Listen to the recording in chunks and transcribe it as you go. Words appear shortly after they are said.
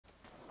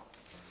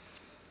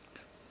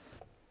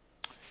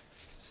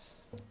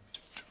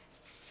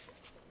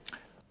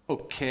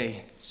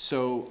Okay,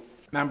 so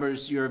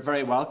members, you're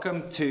very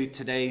welcome to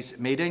today's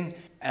meeting.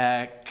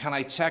 Can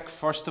I check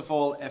first of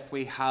all if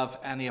we have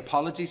any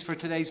apologies for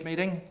today's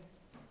meeting?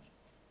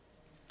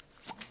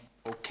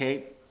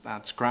 Okay,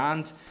 that's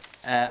grand.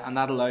 And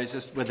that allows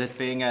us, with it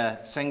being a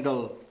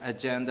single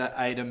agenda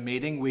item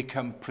meeting, we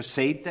can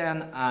proceed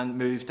then and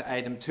move to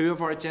item 2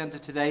 of our agenda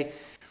today,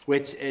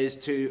 which is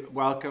to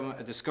welcome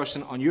a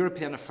discussion on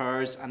European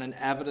affairs and an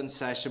evidence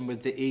session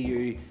with the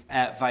EU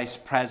Vice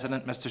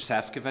President, Mr.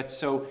 Šefčovič.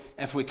 So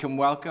if we can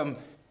welcome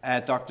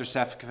Dr.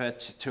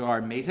 Šefčovič to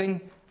our meeting,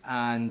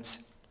 and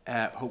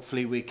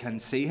hopefully we can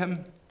see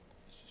him.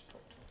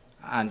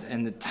 And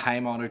in the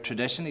time-honoured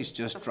tradition, he's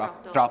just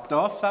dropped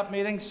off that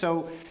meeting.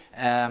 So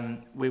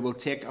we will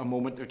take a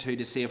moment or two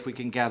to see if we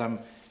can get him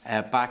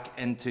back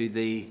into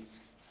the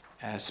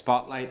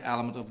spotlight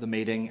element of the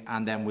meeting,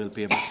 and then we'll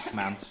be able to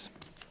commence.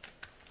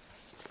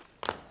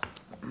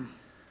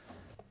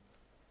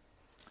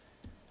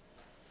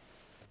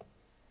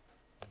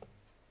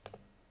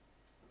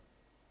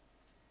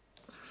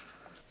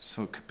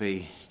 So it could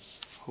be,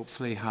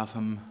 hopefully have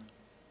him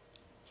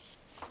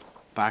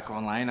back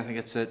online. I think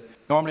it's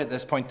normally at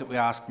this point that we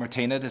ask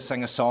Martina to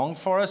sing a song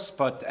for us,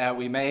 but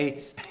we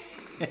may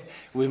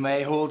we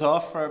may hold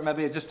off for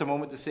maybe just a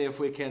moment to see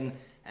if we can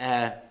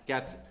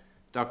get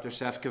Dr.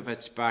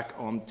 Šefčovič back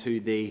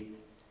onto the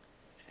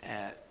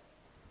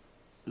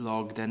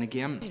logged in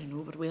again. I don't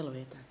know, but we'll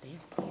await that there.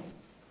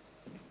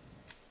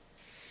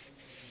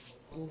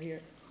 Go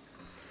here.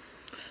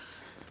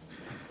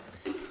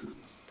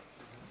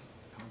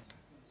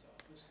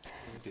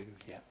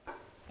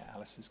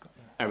 Alice has got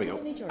there we go.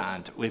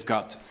 And we've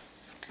got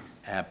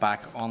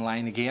back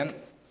online again.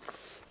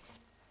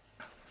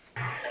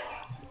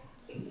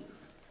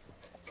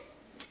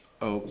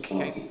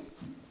 Okay.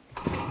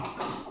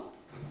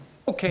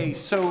 Okay,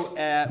 so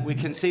we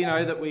can see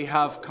now that we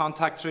have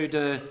contact through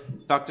to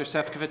Dr.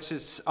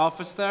 Šefčovič's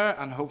office there,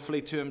 and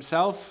hopefully to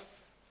himself.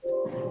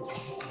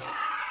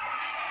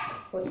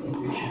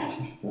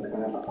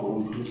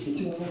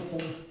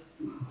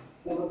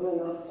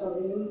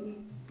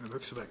 It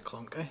looks a bit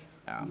clunky.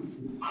 Yeah.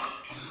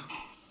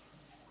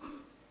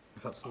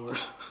 If that's the word.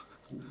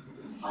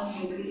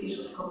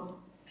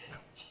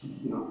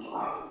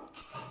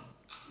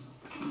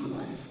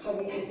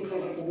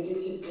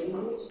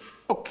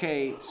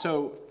 Okay,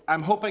 so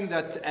I'm hoping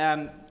that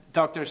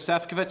Dr.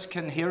 Šefčovič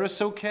can hear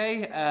us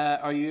okay.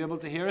 Are you able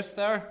to hear us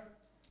there?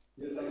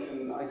 Yes,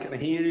 I can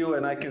hear you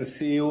and I can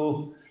see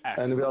you.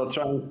 Excellent. And we are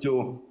trying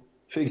to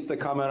fix the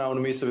camera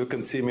on me so you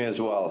can see me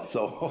as well.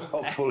 So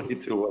hopefully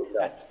it will work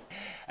out.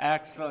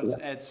 Excellent.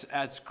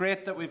 It's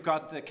great that we've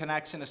got the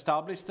connection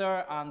established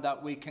there and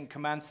that we can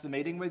commence the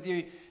meeting with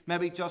you.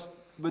 Maybe just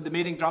with the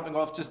meeting dropping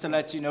off, just to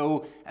let you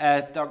know,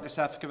 Dr.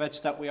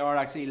 Šefčovič, that we are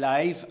actually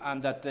live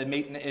and that the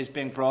meeting is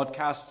being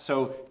broadcast.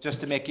 So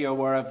just to make you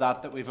aware of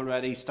that we've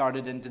already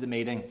started into the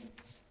meeting.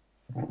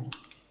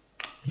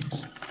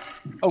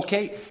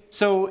 Okay,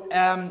 so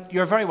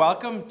you're very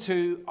welcome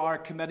to our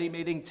committee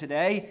meeting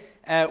today.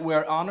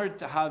 We're honoured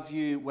to have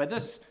you with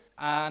us,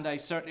 and I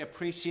certainly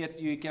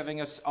appreciate you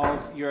giving us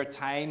of your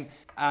time,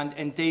 and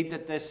indeed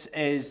that this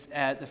is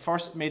the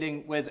first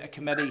meeting with a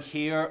committee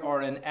here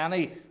or in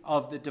any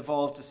of the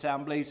devolved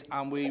assemblies,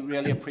 and we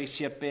really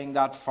appreciate being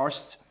that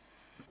first.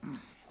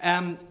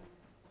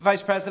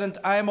 Vice President,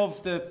 I am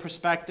of the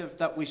perspective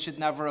that we should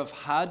never have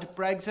had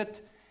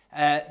Brexit.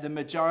 The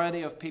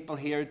majority of people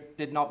here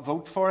did not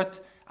vote for it,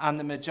 and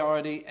the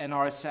majority in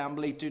our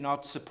assembly do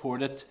not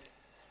support it.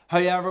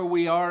 However,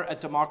 we are a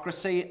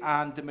democracy,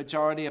 and the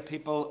majority of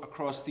people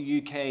across the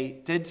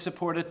UK did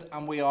support it,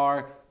 and we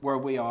are where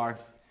we are.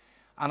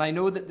 And I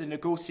know that the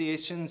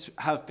negotiations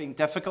have been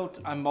difficult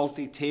and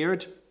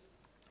multi-tiered.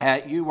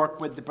 You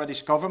work with the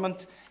British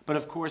government, but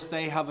of course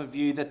they have a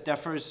view that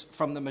differs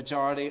from the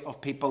majority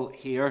of people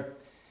here.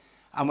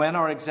 And when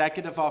our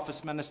Executive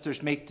Office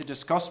ministers meet to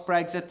discuss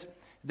Brexit,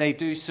 they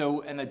do so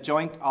in a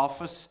joint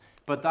office,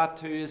 but that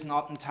too is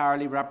not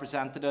entirely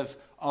representative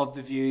of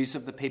the views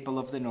of the people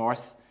of the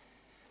North.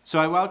 So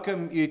I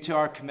welcome you to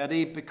our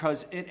committee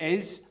because it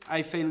is,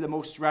 I feel, the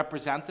most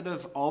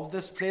representative of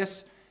this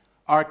place.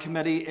 Our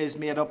committee is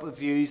made up of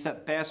views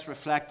that best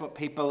reflect what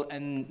people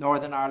in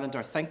Northern Ireland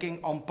are thinking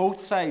on both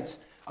sides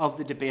of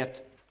the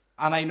debate.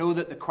 And I know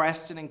that the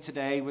questioning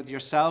today with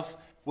yourself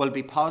will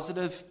be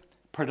positive,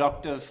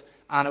 productive,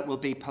 and it will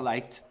be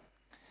polite.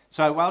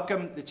 So I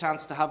welcome the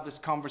chance to have this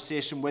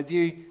conversation with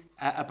you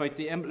about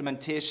the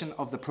implementation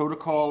of the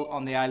protocol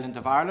on the island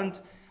of Ireland.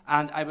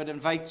 And I would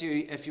invite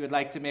you, if you would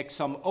like to make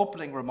some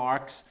opening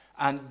remarks,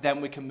 and then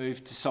we can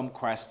move to some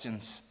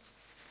questions.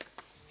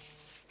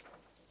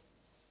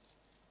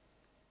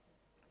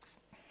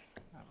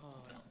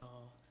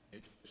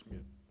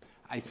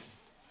 I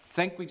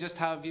think we just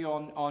have you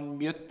on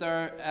mute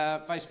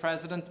there, Vice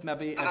President.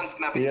 Maybe.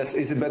 Yes,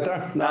 is it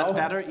better now? That's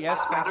better,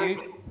 yes, thank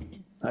you.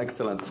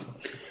 Excellent.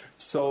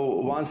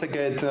 So once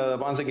again,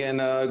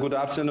 good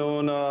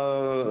afternoon,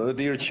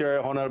 dear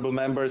Chair, honorable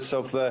members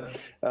of the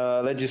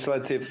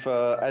Legislative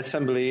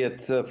Assembly.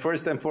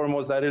 First and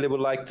foremost, I really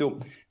would like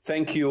to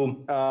thank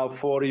you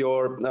for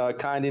your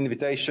kind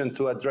invitation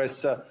to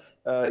address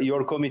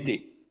your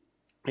committee.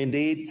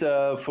 Indeed,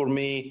 for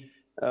me,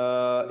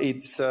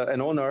 it's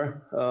an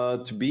honor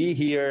to be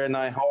here, and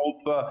I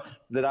hope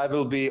that I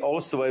will be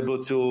also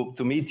able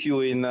to meet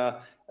you in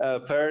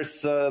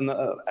person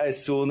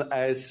as soon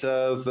as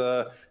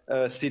the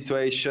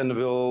situation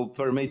will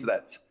permit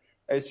that.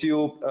 As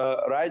you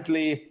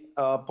rightly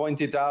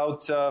pointed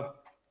out,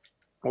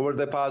 over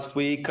the past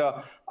week,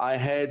 I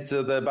had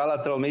the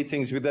bilateral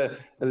meetings with the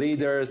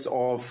leaders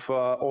of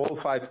all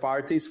 5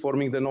 parties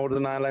forming the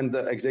Northern Ireland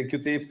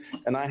Executive,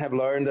 and I have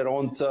learned a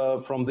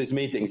lot from these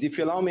meetings. If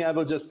you allow me, I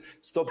will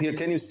just stop here.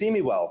 Can you see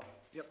me well?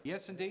 Yep.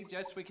 Yes, indeed.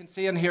 Yes, we can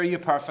see and hear you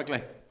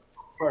perfectly.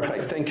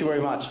 Perfect. Thank you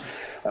very much.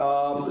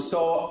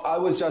 So I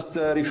was just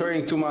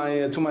referring to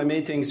my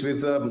meetings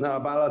with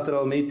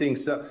bilateral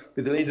meetings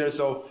with the leaders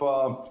of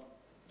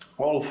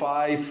all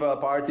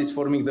 5 parties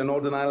forming the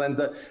Northern Ireland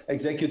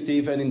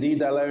Executive, and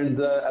indeed I learned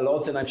a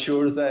lot, and I'm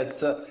sure that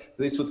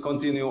this would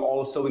continue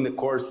also in the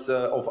course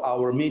of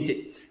our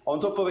meeting. On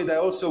top of it, I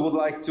also would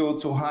like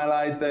to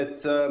highlight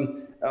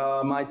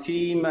that my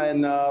team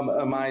and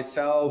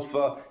myself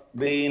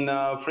been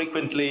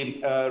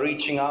frequently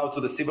reaching out to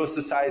the civil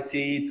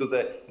society, to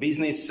the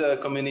business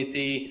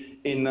community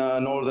in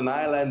Northern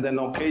Ireland, and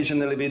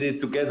occasionally we did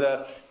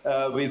together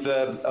with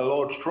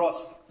Lord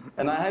Frost.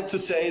 And I have to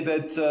say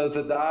that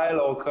the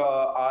dialogue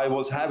I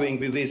was having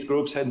with these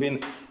groups had been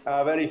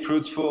very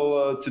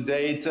fruitful to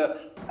date,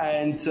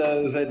 and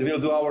that we'll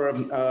do our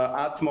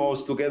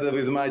utmost together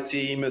with my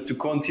team to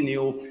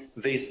continue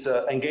this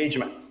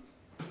engagement.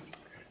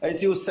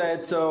 As you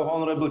said,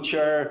 Honourable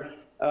Chair,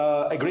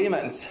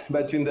 agreements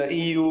between the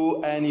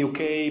EU and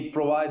UK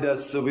provide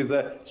us with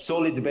a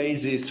solid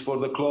basis for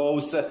the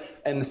close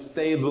and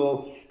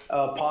stable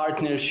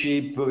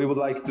partnership we would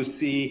like to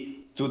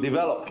see to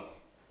develop.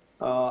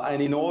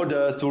 And in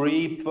order to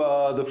reap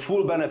the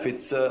full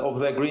benefits of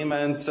the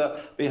agreements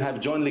we have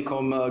jointly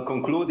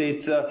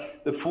concluded,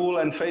 the full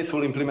and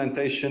faithful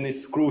implementation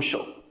is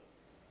crucial.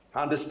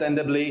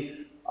 Understandably,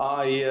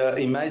 I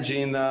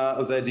imagine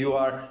that you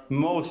are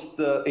most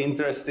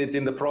interested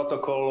in the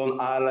protocol on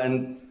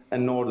Ireland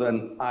and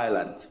Northern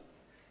Ireland.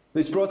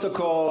 This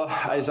protocol,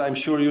 as I'm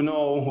sure you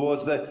know,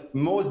 was the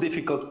most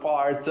difficult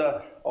part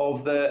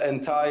of the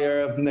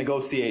entire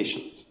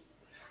negotiations.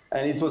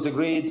 And it was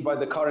agreed by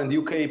the current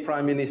UK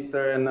Prime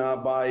Minister and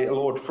by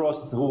Lord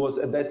Frost, who was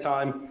at that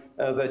time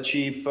the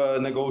chief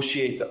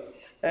negotiator.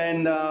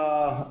 And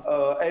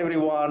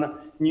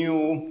everyone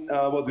knew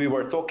what we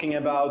were talking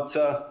about.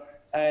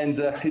 And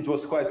it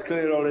was quite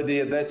clear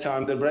already at that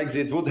time that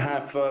Brexit would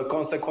have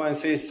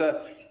consequences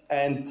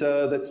and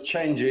that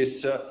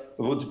changes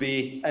would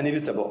be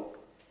inevitable.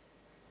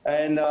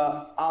 And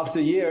after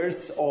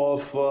years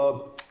of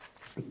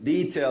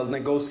detailed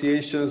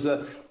negotiations,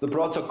 the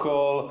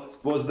protocol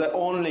was the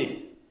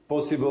only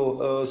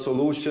possible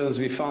solutions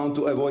we found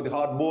to avoid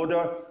hard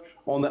border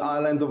on the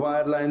island of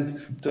Ireland,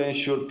 to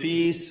ensure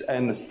peace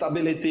and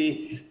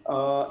stability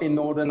in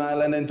Northern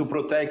Ireland, and to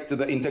protect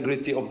the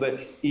integrity of the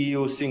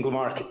EU single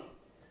market.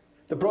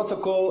 The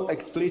protocol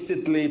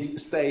explicitly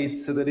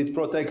states that it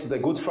protects the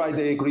Good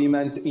Friday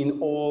Agreement in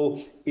all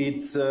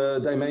its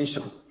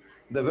dimensions.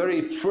 The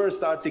very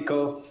first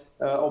article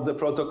of the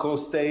protocol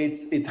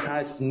states it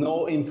has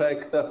no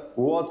impact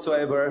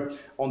whatsoever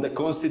on the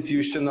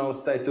constitutional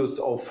status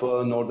of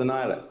Northern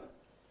Ireland.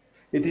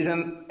 It is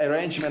an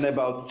arrangement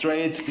about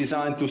trade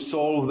designed to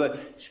solve the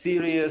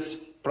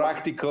serious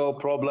practical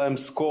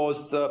problems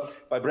caused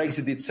by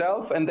Brexit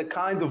itself and the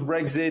kind of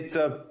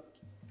Brexit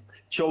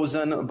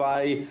chosen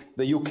by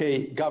the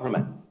UK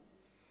government.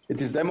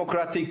 It is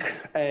democratic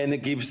and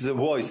it gives a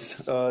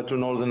voice to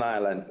Northern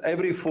Ireland.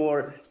 Every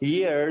 4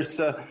 years,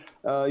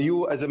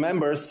 you as a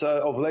members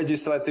of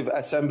Legislative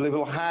Assembly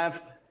will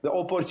have the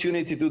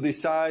opportunity to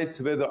decide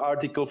whether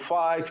Article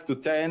 5 to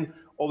 10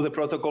 of the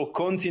protocol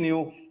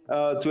continue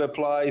to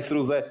apply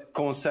through the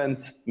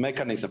consent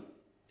mechanism.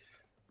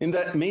 In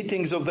the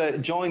meetings of the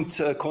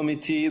Joint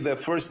Committee, the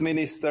First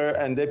Minister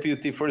and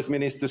Deputy First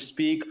Minister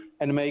speak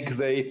and make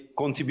their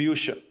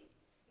contribution.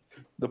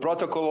 The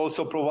protocol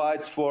also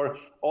provides for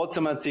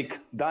automatic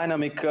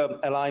dynamic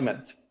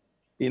alignment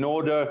in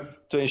order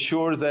to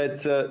ensure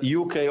that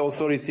UK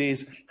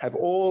authorities have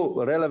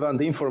all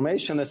relevant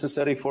information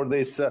necessary for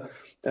this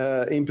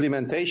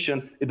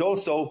implementation. It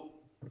also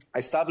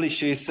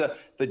establishes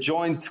the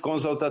Joint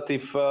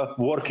Consultative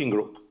Working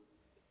Group.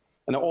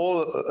 And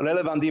all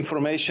relevant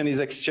information is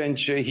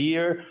exchanged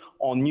here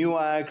on new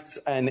acts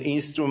and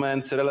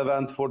instruments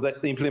relevant for the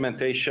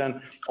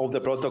implementation of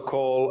the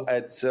protocol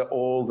at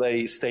all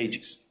the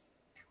stages.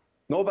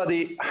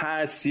 Nobody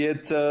has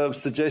yet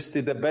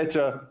suggested a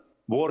better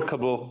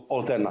workable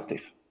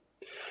alternative.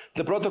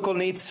 The protocol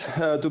needs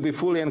to be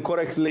fully and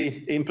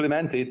correctly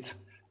implemented,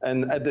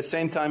 and at the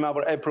same time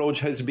our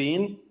approach has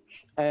been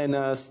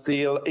and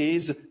still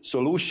is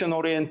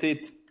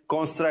solution-oriented,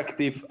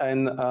 constructive and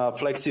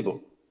flexible.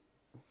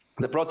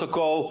 The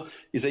protocol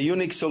is a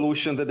unique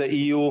solution that the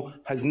EU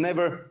has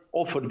never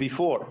offered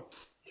before.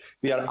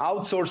 We are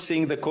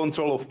outsourcing the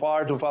control of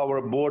part of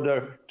our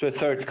border to a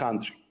third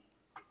country.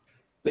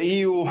 The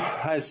EU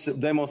has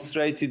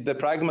demonstrated the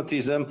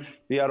pragmatism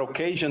we are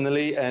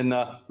occasionally and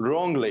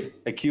wrongly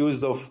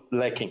accused of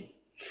lacking.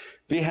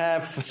 We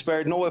have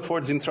spared no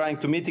efforts in trying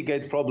to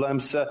mitigate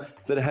problems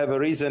that have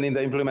arisen in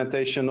the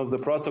implementation of the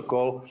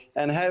protocol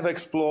and have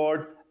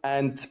explored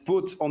and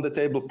put on the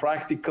table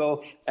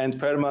practical and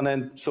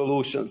permanent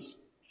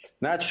solutions.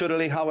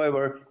 Naturally,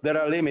 however, there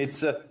are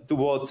limits to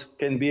what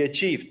can be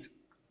achieved.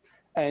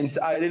 And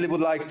I really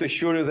would like to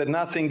assure you that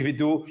nothing we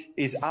do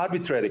is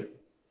arbitrary.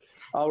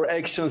 Our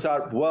actions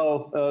are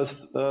well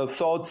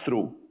thought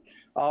through.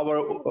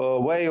 Our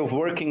way of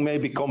working may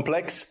be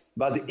complex,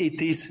 but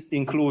it is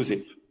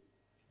inclusive.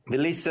 We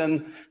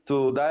listen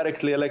to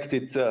directly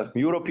elected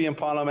European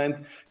Parliament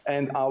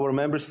and our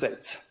member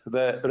states.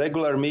 The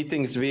regular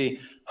meetings we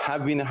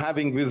have been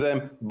having with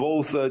them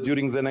both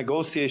during the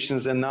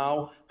negotiations and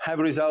now have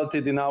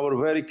resulted in our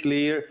very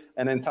clear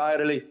and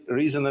entirely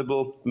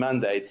reasonable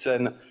mandates.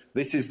 And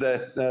this is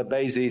the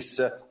basis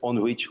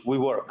on which we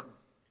work.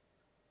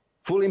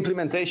 Full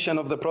implementation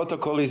of the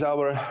protocol is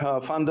our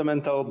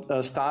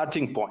fundamental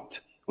starting point.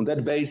 On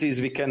that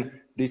basis, we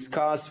can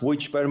discuss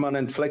which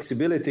permanent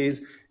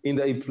flexibilities in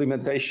the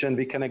implementation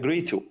we can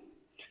agree to.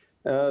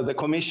 The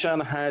Commission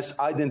has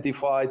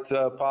identified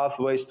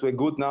pathways to a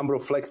good number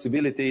of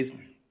flexibilities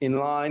in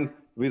line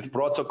with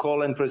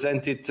protocol and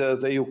presented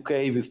the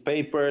UK with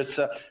papers,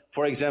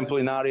 for example,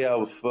 in area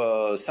of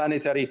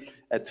sanitary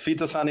and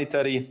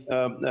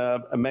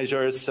phytosanitary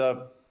measures,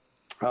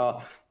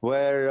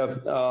 where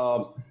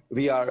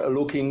we are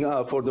looking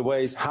for the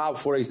ways how,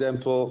 for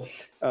example,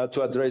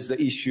 to address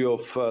the issue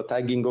of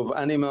tagging of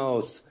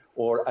animals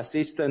or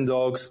assistant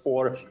dogs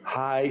or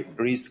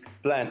high-risk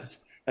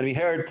plants. And we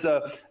heard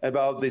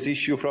about this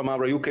issue from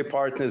our UK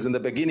partners in the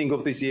beginning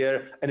of this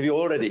year, and we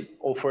already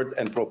offered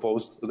and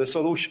proposed the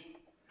solution.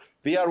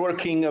 We are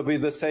working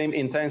with the same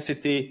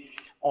intensity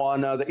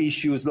on the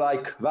issues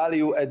like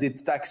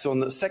value-added tax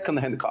on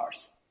second-hand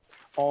cars,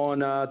 on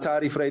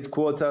tariff rate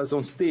quotas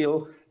on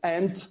steel,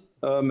 and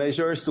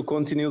measures to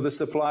continue the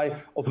supply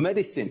of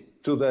medicine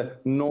to the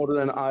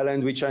Northern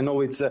Ireland, which I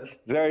know it's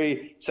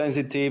very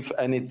sensitive,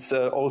 and it's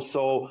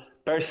also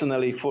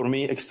personally for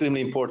me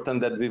extremely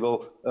important that we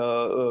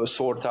will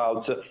sort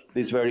out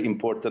this very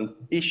important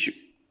issue.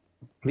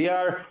 We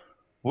are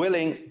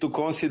willing to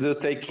consider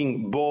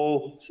taking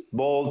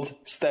bold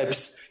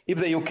steps if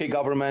the UK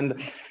government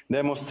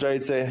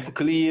demonstrates a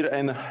clear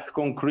and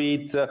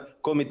concrete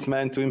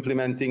commitment to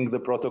implementing the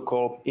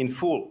protocol in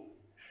full.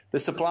 The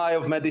supply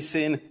of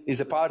medicine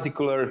is a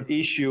particular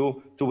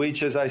issue to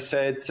which, as I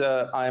said,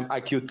 I am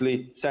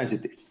acutely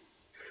sensitive.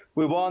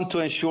 We want to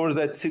ensure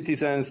that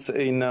citizens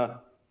in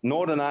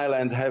Northern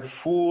Ireland have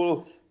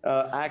full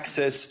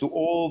access to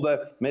all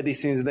the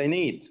medicines they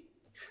need.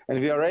 And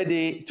we are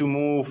ready to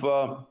move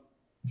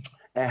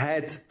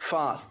ahead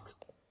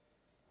fast.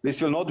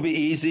 This will not be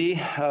easy,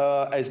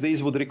 as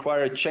this would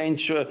require a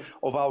change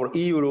of our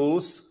EU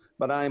rules,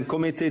 but I am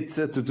committed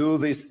to do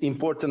this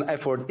important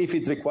effort if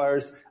it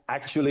requires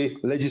actually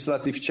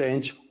legislative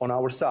change on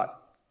our side.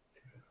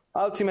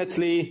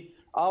 Ultimately,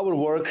 our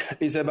work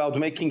is about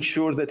making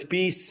sure that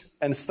peace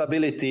and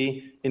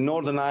stability in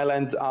Northern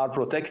Ireland are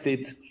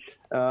protected,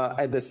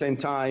 at the same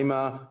time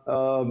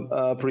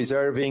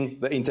preserving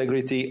the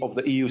integrity of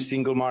the EU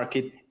single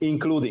market,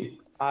 including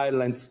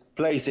Ireland's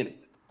place in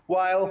it,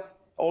 while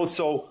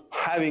also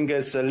having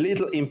as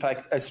little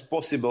impact as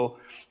possible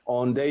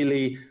on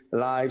daily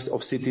lives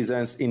of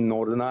citizens in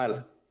Northern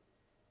Ireland.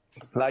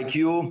 Like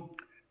you,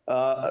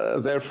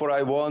 therefore,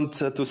 I want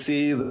to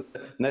see the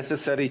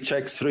necessary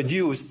checks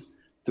reduced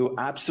to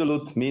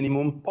absolute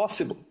minimum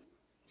possible.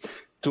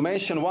 To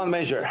mention one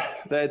measure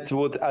that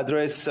would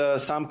address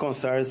some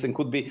concerns and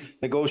could be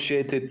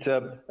negotiated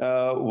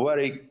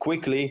very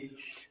quickly,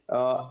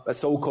 a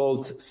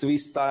so-called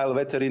Swiss-style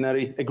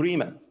veterinary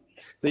agreement.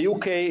 The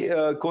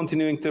UK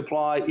continuing to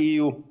apply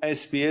EU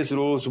SPS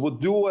rules would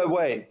do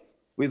away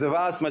with the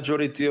vast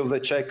majority of the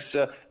checks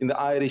in the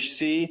Irish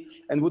Sea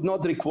and would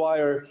not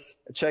require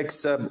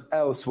checks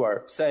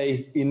elsewhere,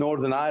 say in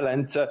Northern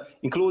Ireland,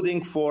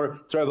 including for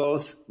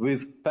travels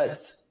with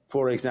pets,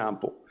 for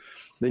example.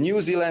 The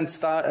New Zealand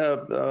style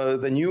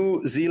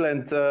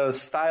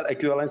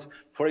equivalence,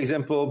 for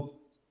example,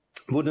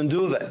 wouldn't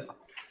do that.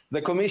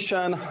 The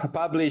Commission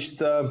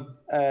published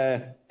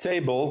a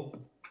table.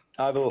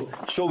 I will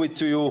show it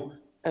to you,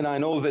 and I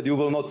know that you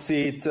will not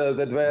see it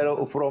that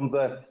well from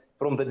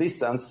the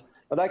distance.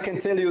 But I can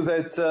tell you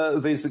that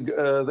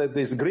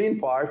this green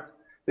part,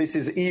 this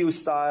is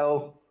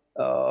EU-style,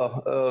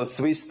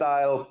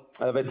 Swiss-style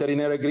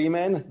veterinary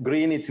agreement.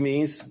 Green, it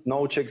means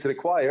no checks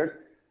required.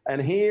 And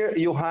here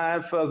you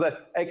have the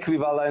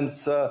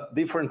equivalence,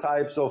 different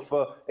types of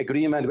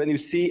agreement when you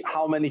see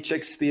how many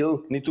checks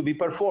still need to be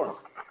performed.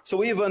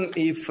 So even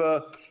if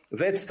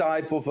that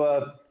type of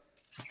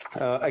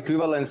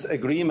equivalence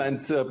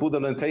agreement put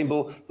on the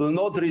table will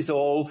not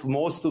resolve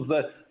most of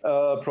the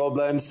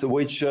problems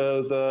which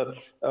the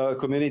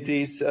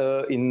communities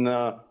in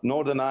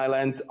Northern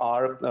Ireland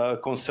are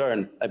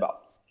concerned about.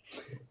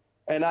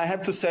 And I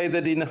have to say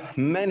that in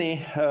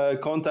many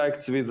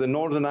contacts with the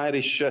Northern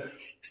Irish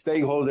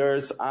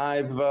stakeholders,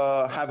 I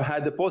have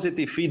had a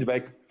positive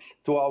feedback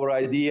to our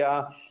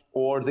idea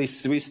or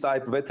this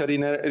Swiss-type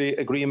veterinary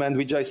agreement,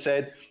 which I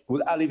said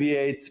would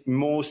alleviate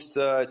most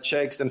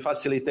checks and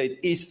facilitate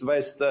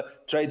east-west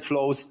trade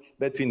flows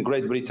between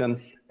Great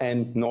Britain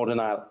and Northern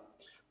Ireland.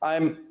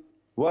 I'm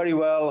very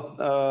well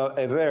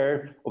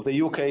aware of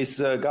the UK's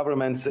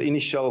government's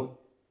initial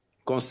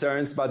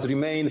concerns, but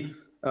remain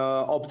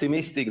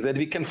optimistic that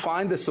we can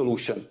find a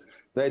solution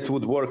that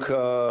would work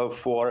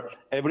for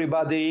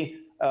everybody,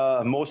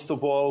 most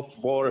of all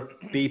for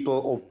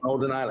people of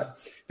Northern Ireland.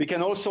 We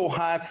can also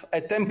have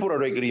a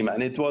temporary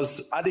agreement. It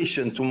was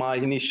addition to my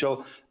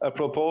initial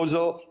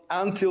proposal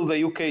until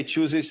the UK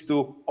chooses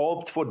to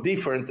opt for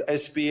different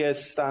SPS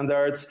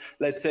standards,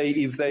 let's say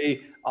if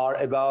they are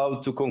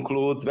about to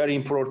conclude very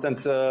important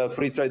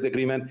free trade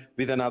agreement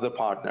with another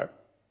partner.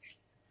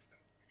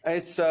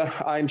 As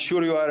I'm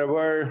sure you are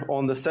aware,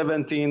 on the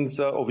 17th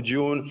of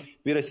June,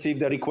 we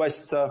received a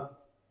request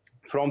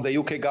from the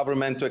UK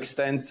government to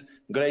extend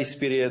grace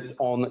period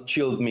on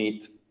chilled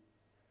meat.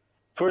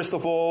 First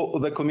of all,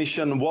 the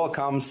Commission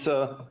welcomes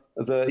the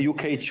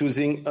UK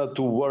choosing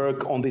to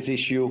work on this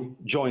issue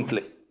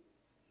jointly.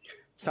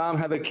 Some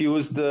have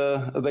accused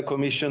the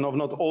Commission of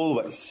not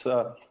always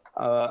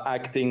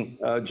acting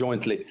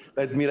jointly.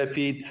 Let me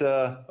repeat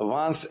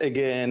once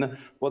again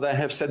what I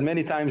have said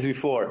many times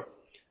before.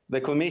 The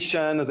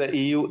Commission, the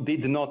EU,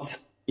 did not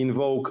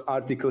invoke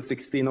Article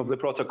 16 of the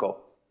protocol.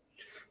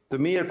 The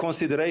mere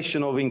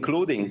consideration of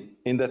including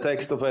in the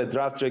text of a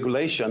draft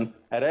regulation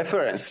a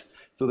reference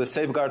to the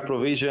safeguard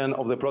provision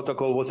of the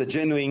protocol was a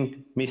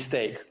genuine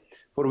mistake,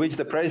 for which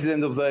the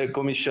President of the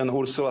Commission,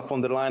 Ursula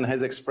von der Leyen,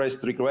 has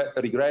expressed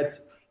regret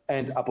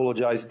and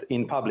apologized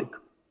in public.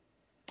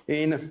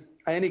 In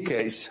any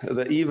case,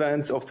 the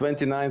events of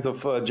 29th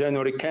of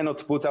January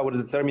cannot put our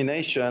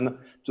determination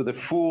to the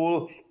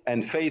full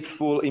and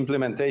faithful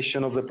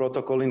implementation of the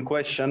protocol in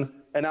question,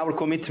 and our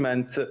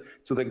commitment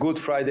to the Good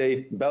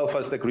Friday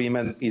Belfast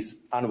Agreement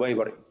is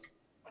unwavering.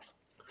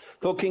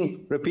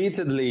 Talking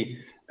repeatedly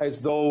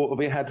as though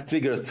we had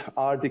triggered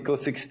Article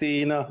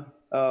 16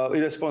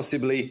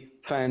 irresponsibly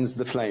fans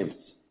the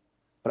flames.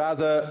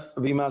 Rather,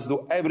 we must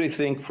do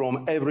everything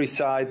from every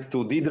side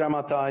to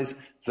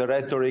de-dramatize the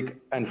rhetoric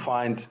and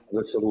find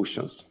the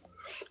solutions.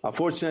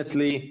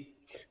 Unfortunately,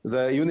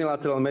 the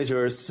unilateral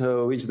measures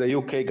which the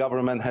UK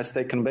government has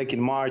taken back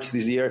in March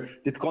this year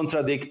did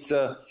contradict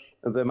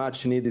the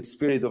much-needed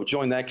spirit of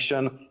joint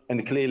action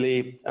and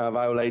clearly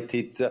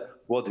violated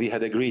what we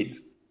had agreed.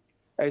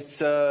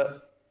 As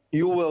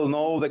you will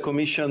know, the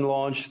Commission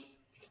launched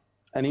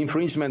an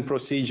infringement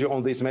procedure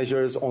on these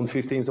measures on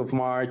 15th of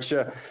March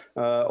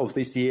of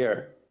this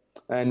year.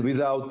 And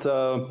without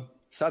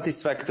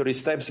satisfactory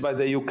steps by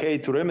the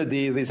UK to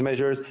remedy these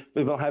measures,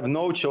 we will have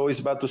no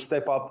choice but to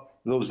step up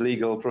those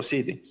legal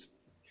proceedings.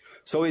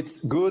 So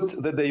it's good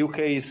that the UK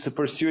is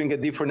pursuing a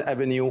different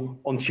avenue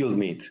on chilled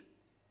meat.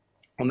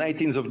 On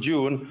 18th of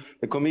June,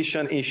 the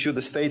Commission issued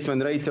a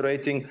statement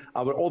reiterating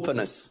our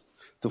openness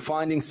to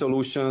finding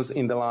solutions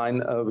in the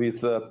line with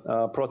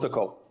the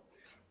protocol.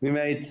 We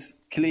made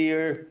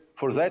clear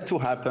for that to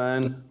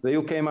happen, the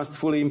UK must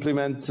fully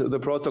implement the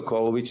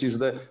protocol, which is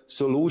the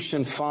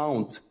solution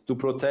found to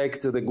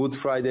protect the Good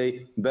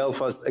Friday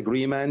Belfast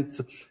Agreement,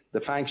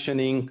 the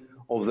functioning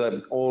of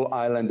the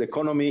all-island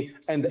economy,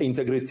 and the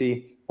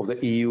integrity of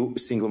the EU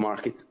single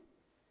market.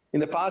 In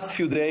the past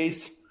few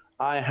days,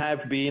 I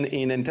have been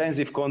in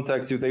intensive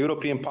contact with the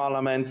European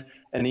Parliament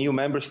and EU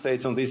member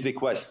states on this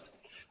request.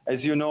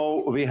 As you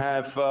know, we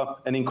have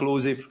an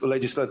inclusive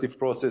legislative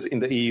process in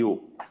the EU.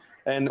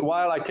 And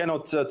while I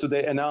cannot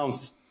today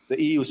announce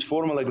the EU's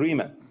formal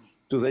agreement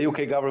to the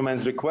UK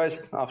government's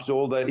request, after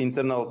all the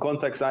internal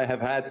contacts I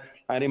have had,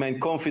 I remain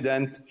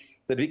confident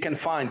that we can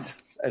find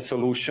a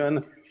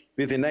solution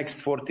within the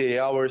next 48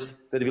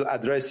 hours that will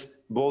address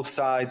both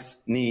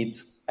sides'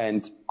 needs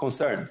and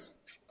concerns.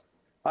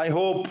 I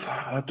hope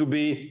to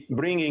be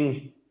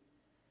bringing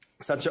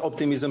such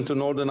optimism to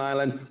Northern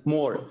Ireland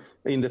more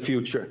in the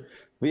future.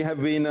 We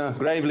have been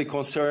gravely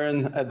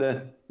concerned at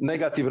the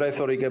negative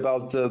rhetoric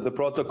about the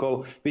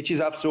protocol, which is,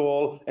 after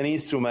all, an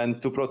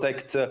instrument to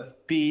protect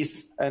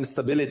peace and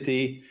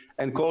stability,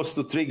 and calls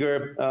to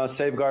trigger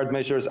safeguard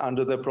measures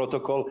under the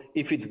protocol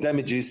if it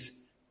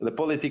damages the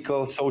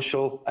political,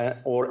 social,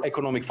 or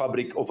economic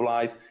fabric of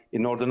life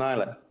in Northern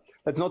Ireland.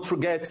 Let's not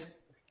forget,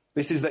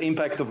 this is the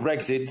impact of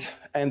Brexit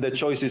and the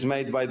choices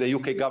made by the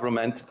UK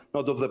government,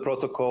 not of the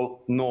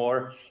protocol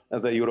nor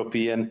the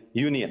European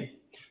Union.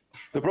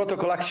 The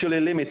protocol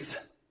actually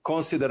limits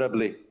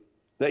considerably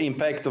the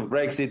impact of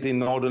Brexit in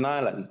Northern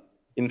Ireland.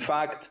 In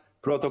fact,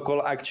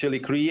 protocol actually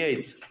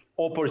creates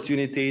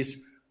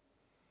opportunities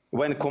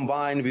when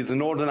combined with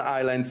Northern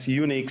Ireland's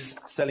unique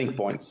selling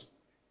points.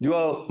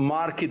 dual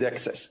market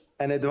access,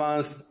 an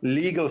advanced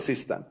legal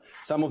system,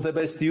 some of the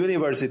best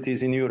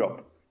universities in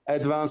Europe,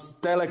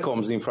 advanced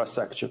telecoms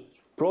infrastructure,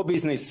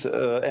 pro-business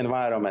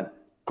environment,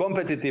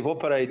 competitive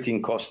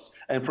operating costs,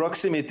 and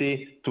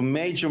proximity to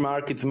major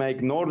markets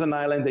make Northern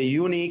Ireland a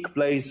unique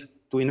place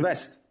to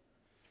invest.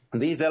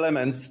 These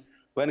elements,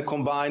 when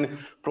combined,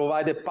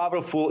 provide a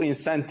powerful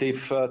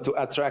incentive to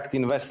attract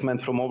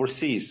investment from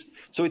overseas.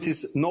 So it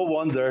is no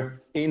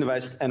wonder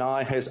Invest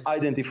NI has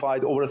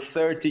identified over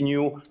 30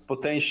 new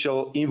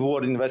potential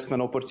inward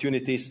investment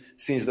opportunities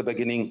since the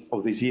beginning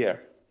of this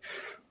year.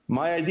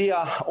 My idea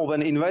of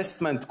an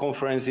investment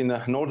conference in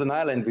Northern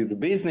Ireland with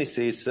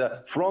businesses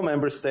from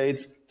member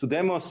states to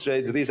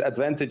demonstrate these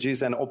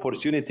advantages and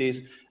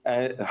opportunities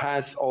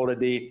has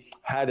already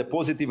had a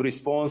positive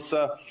response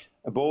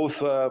both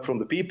from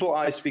the people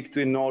I speak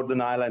to in Northern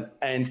Ireland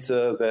and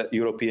the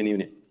European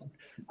Union.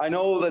 I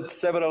know that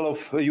several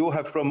of you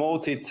have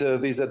promoted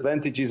these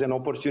advantages and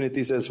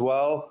opportunities as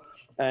well,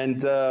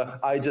 and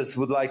I just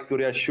would like to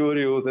reassure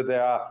you that they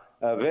are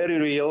very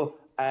real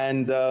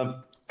and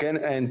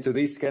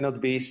this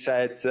cannot be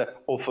said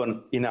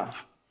often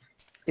enough.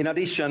 In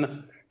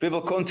addition, we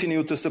will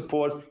continue to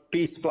support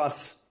Peace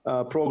Plus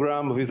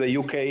program with the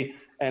UK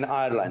and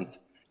Ireland.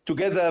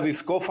 Together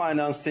with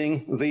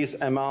co-financing,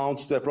 this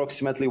amounts to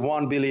approximately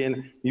 €1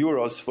 billion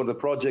for the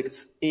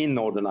projects in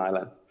Northern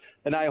Ireland.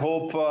 And I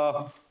hope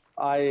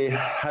I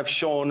have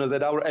shown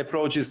that our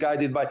approach is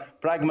guided by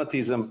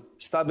pragmatism,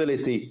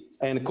 stability,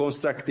 and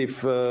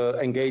constructive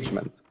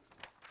engagement.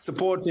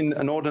 Support in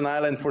Northern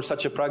Ireland for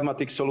such a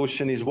pragmatic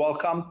solution is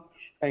welcome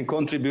and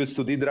contributes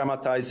to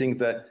de-dramatizing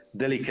the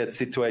delicate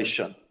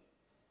situation.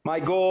 My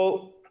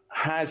goal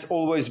has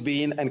always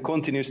been and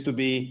continues to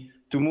be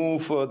to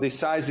move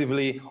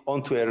decisively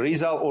onto a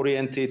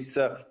result-oriented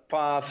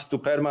path to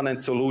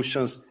permanent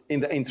solutions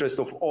in the interest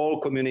of all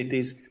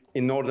communities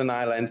in Northern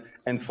Ireland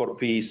and for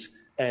peace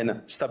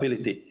and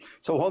stability.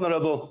 So,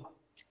 honourable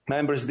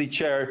members, the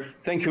Chair,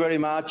 thank you very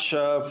much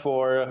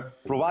for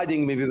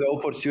providing me with the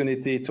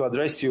opportunity to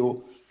address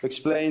you, to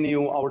explain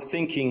you our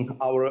thinking,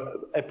 our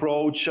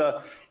approach,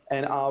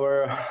 and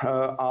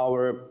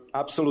our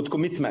absolute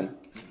commitment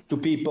to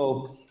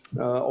people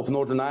of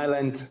Northern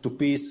Ireland, to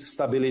peace,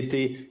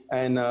 stability,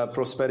 and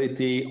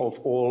prosperity of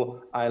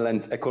all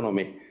island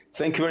economy.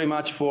 Thank you very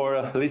much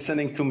for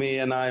listening to me,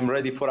 and I'm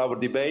ready for our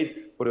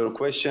debate, for your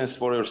questions,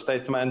 for your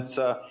statements,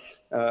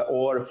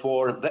 or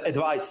for the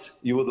advice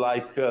you would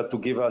like to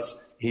give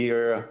us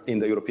here in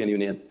the European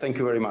Union. Thank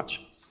you very much.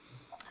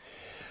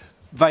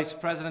 Vice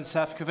President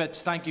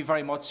Šefčovič, thank you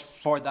very much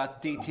for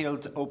that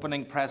detailed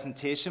opening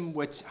presentation,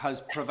 which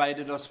has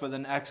provided us with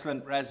an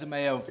excellent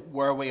resume of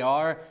where we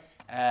are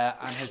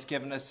and has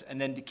given us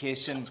an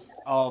indication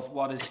of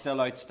what is still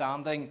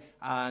outstanding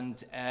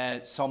and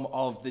some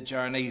of the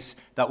journeys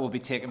that will be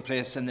taking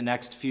place in the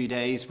next few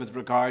days with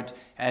regard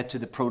to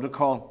the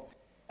protocol.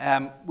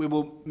 We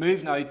will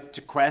move now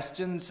to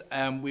questions.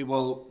 We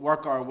will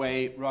work our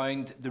way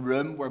round the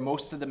room where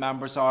most of the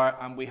members are,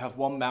 and we have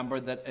one member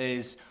that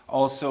is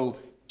also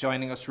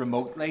joining us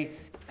remotely.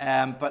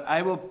 But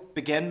I will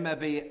begin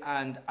maybe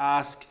and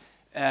ask,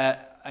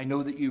 I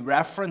know that you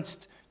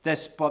referenced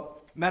this, but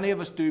many of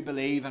us do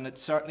believe, and it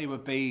certainly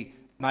would be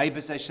my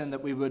position,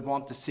 that we would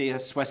want to see a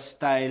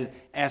Swiss-style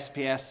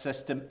SPS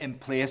system in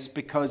place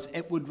because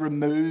it would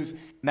remove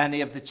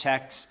many of the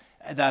checks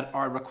that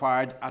are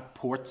required at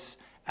ports.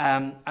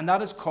 And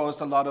that has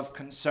caused a lot of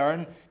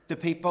concern to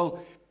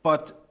people.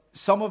 But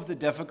some of the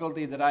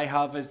difficulty that I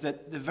have is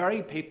that the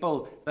very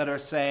people that are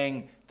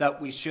saying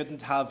that we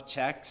shouldn't have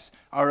checks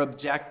are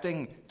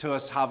objecting to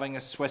us having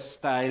a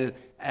Swiss-style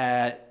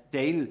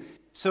deal.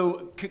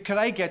 So could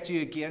I get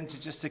you again to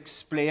just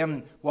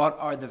explain what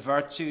are the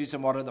virtues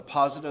and what are the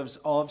positives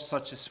of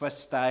such a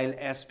Swiss-style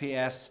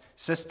SPS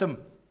system?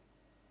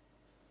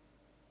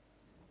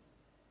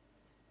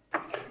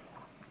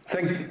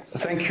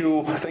 Thank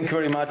you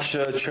very much,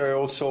 Chair,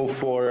 also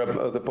for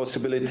the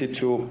possibility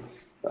to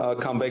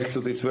come back to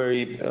these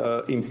very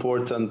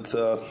important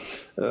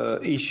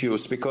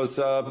issues, because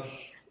I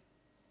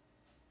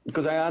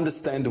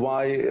understand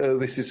why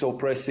this is so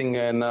pressing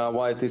and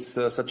why it is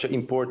such an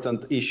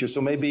important issue.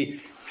 So maybe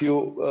if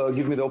you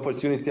give me the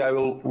opportunity, I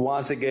will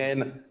once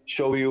again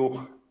show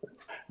you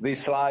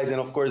this slide,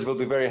 and of course we'll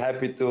be very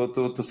happy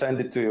to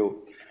send it to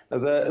you.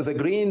 The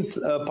green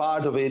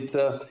part of it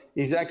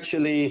is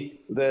actually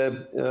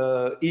the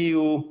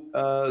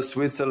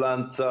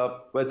EU-Switzerland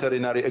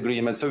veterinary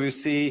agreement. So you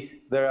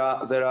see there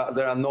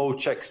are no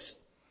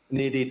checks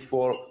needed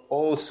for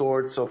all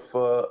sorts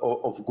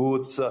of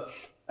goods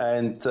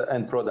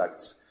and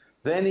products.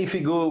 Then if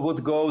you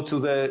would go to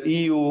the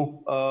EU,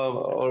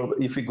 or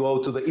if you go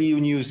to the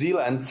EU-New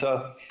Zealand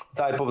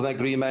type of an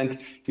agreement,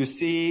 you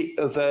see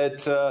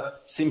that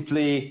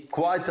simply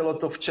quite a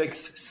lot of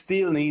checks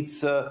still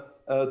needs to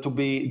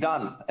be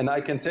done. And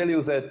I can tell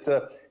you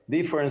that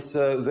difference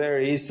there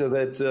is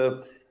that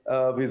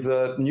with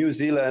New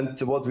Zealand,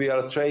 what we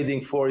are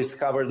trading for is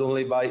covered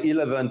only by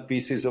 11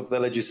 pieces of the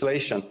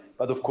legislation.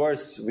 But of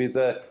course, with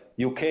the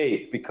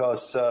UK,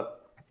 because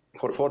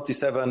for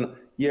 47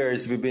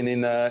 years we've been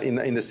in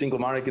the single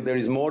market. There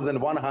is more than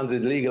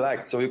 100 legal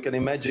acts, so you can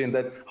imagine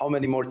that how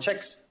many more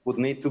checks would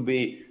need to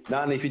be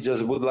done if you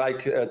just would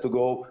like to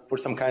go for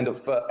some kind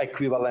of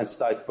equivalence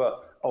type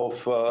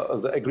of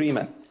the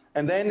agreement.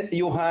 And then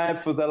you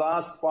have the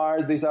last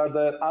part. These are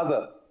the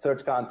other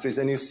third countries,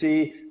 and you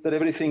see that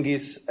everything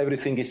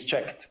is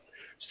checked.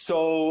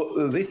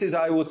 So this is,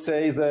 I would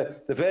say,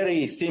 the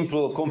very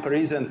simple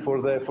comparison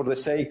for the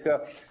sake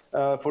of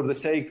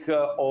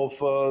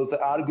the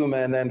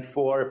argument, and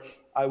for,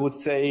 I would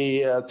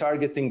say,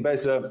 targeting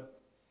better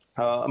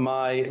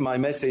my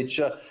message.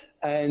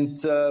 And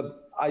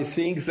I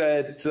think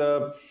that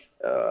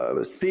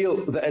still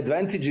the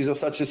advantages of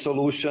such a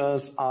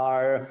solutions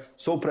are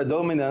so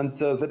predominant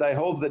that I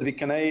hope that we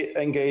can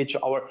engage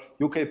our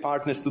UK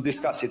partners to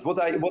discuss it.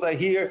 What I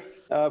hear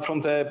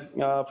from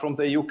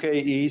the UK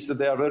is that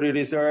they are very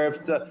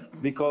reserved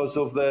because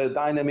of the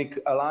dynamic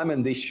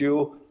alignment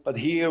issue. But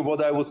here,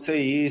 what I would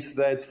say is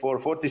that for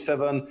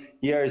 47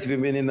 years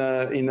we've been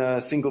in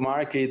a single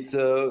market,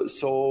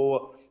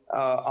 so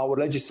our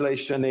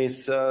legislation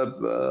is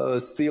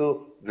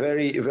still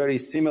very, very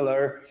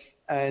similar,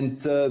 and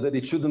that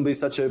it shouldn't be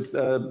such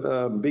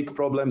a big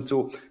problem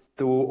to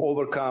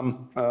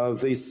overcome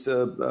this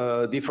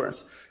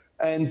difference.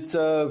 And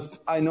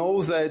I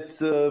know that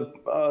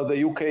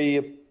the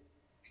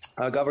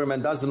UK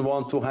government doesn't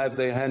want to have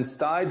their hands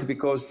tied,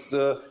 because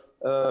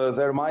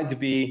there might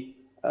be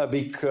a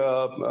big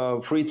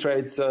free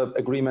trade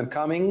agreement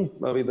coming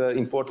with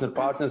important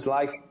partners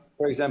like,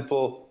 for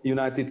example,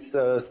 United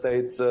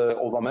States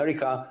of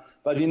America.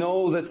 But we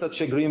know that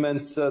such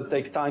agreements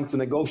take time to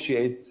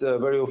negotiate,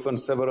 very often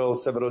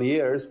several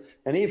years.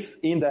 And if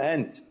in the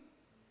end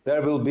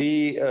there will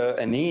be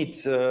a need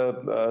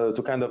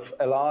to kind of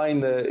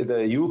align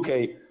the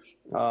UK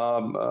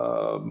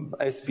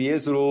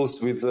SPS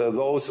rules with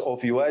those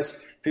of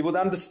US, we would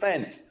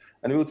understand.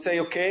 And we would say,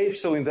 okay,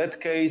 so in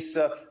that case,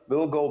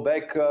 we'll go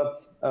back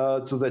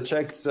to the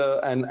checks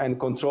and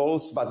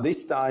controls, but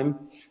this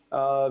time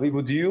we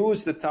would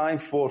use the time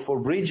for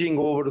bridging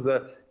over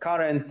the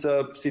current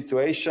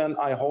situation.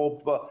 I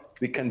hope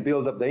we can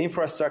build up the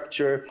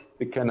infrastructure,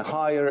 we can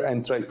hire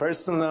and train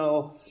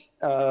personnel,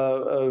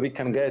 we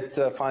can get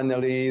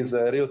finally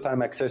the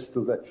real-time access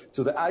to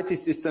the IT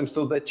system,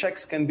 so the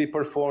checks can be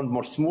performed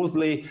more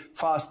smoothly,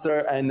 faster,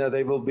 and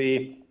they will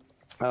be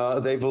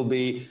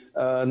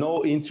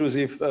no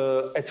intrusive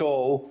at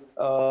all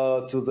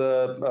to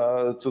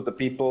the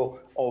people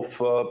of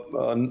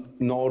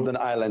Northern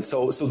Ireland.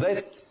 So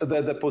that's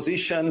the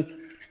position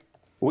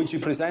which we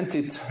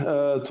presented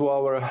to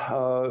our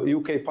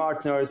UK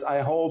partners.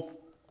 I hope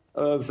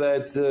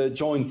that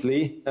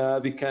jointly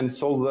we can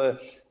solve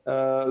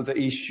the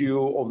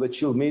issue of the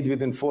chilled meat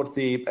within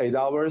 48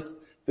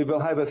 hours. We will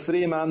have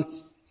 3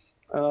 months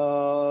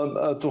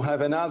to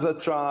have another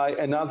try,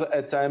 another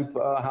attempt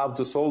how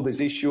to solve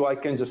this issue. I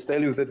can just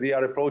tell you that we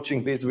are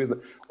approaching this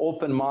with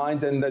open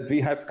mind, and that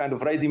we have kind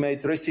of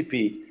ready-made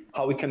recipe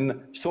how we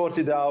can sort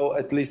it out,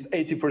 at least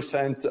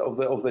 80%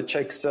 of the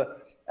checks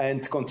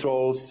and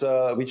controls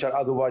which are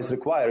otherwise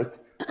required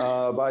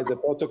by the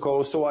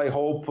protocol. So I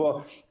hope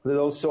that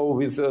also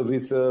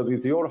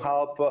with your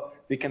help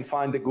we can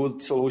find the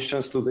good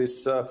solutions to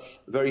this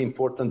very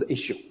important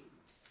issue.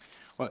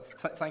 Well,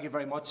 thank you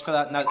very much for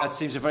that. Now, that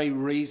seems a very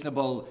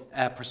reasonable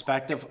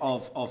perspective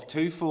of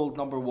twofold.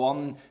 Number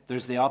one,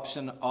 there's the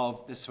option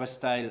of the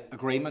Swiss-style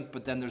agreement,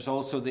 but then there's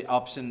also the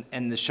option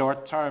in the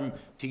short term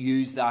to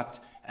use that.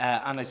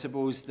 And I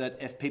suppose that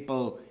if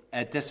people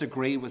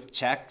disagree with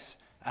checks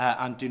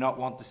and do not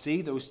want to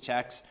see those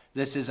checks,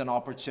 this is an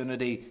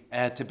opportunity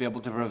to be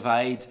able to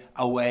provide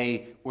a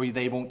way where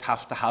they won't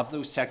have to have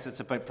those checks.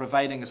 It's about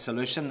providing a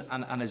solution,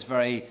 and is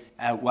very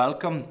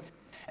welcome.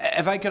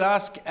 If I could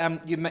ask,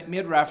 you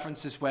made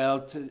reference as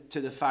well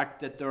to the fact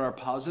that there are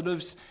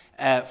positives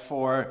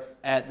for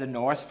the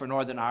North, for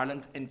Northern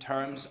Ireland, in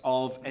terms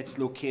of its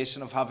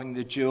location of having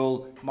the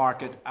dual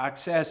market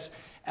access.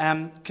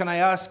 Can I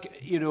ask,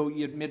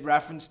 you'd made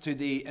reference to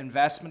the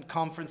investment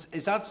conference.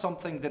 Is that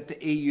something that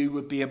the EU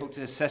would be able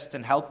to assist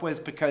and help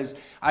with? Because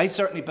I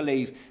certainly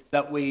believe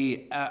that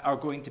we are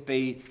going to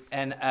be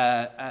in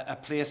a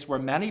place where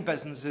many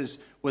businesses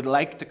would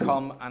like to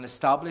come and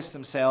establish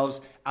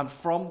themselves, and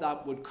from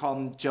that would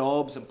come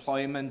jobs,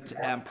 employment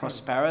and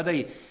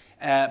prosperity.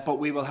 But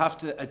we will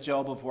have a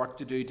job of work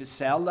to do to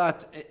sell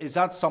that. Is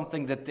that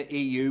something that the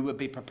EU would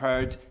be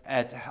prepared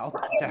to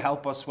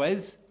help us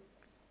with?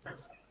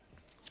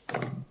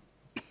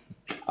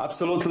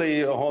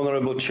 Absolutely,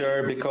 Honourable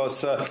Chair,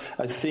 because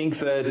I think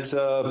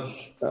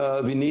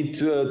that we need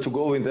to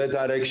go in that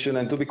direction.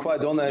 And to be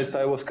quite honest,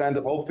 I was kind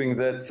of hoping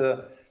that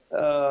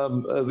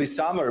this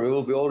summer we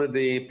will be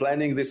already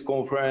planning this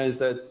conference,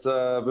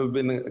 that we've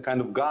been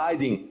kind of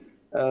guiding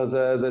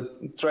the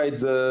trade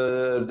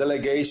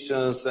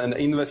delegations and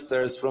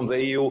investors from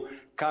the EU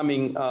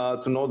coming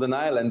to Northern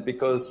Ireland,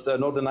 because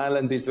Northern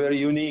Ireland is very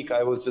unique.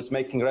 I was just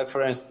making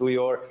reference to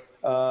your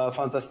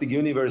fantastic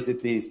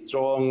universities,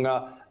 strong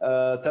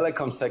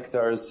telecom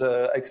sectors,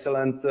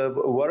 excellent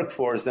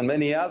workforce, and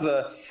many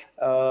other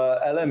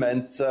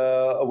elements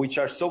which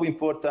are so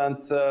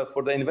important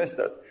for the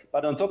investors.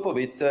 But on top of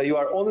it, you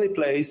are only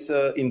place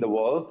in the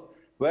world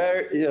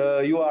where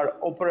you are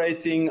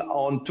operating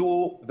on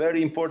two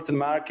very important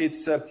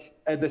markets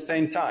at the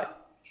same time.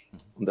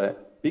 The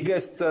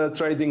biggest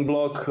trading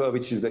bloc,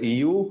 which is the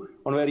EU,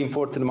 on a very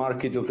important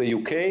market of the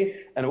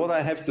UK, and what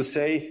I have to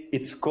say,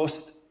 it's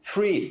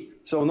cost-free.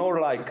 So not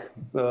like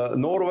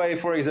Norway,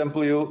 for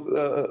example,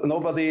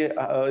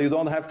 you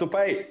don't have to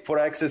pay for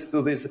access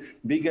to this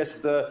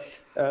biggest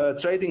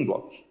trading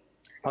bloc.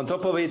 On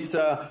top of it,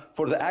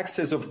 for the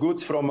access of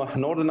goods from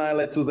Northern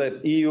Ireland to the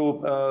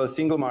EU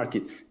single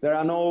market, there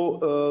are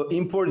no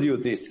import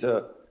duties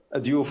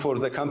due for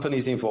the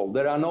companies involved.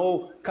 There are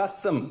no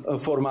custom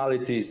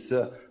formalities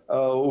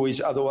which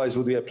otherwise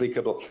would be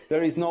applicable.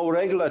 There is no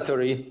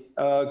regulatory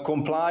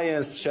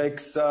compliance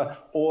checks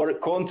or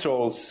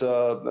controls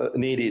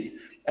needed.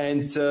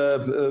 And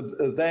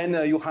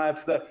then you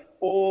have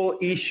all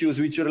issues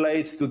which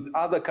relate to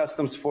other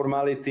customs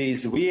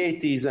formalities,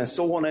 VATs, and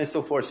so on and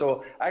so forth.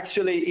 So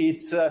actually,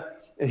 it's a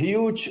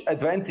huge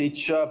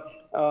advantage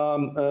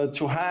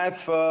to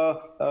have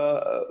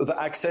the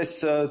access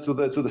to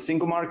the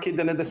single market,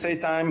 and at the same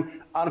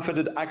time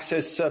unfettered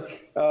access to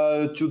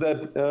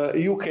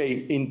the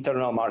UK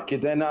internal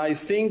market. And I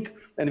think,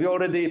 and we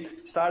already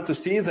start to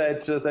see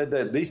that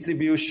the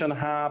distribution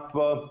hub,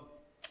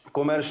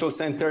 commercial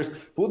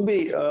centers would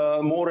be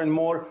more and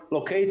more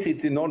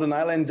located in Northern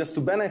Ireland, just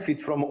to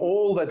benefit from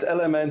all that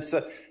elements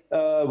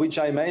which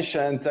I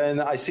mentioned.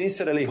 And I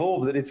sincerely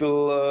hope that it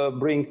will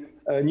bring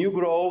new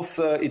growth,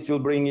 it will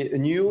bring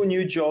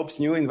new jobs,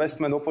 new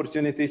investment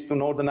opportunities to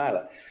Northern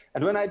Ireland.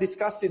 And when I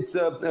discuss it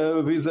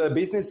with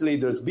business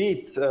leaders, be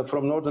it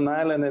from Northern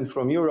Ireland and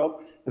from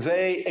Europe,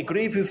 they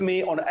agree with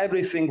me on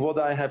everything what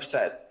I have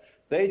said.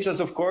 They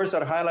just, of course,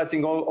 are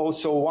highlighting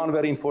also one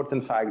very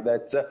important fact,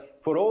 that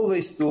for all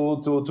this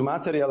to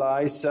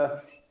materialize,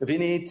 we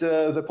need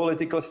the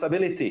political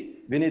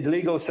stability, we need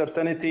legal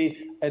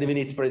certainty, and we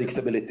need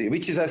predictability,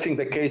 which is, I think,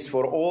 the case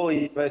for all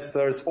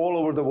investors all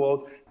over the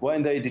world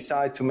when they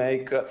decide to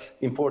make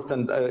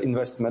important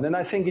investment. And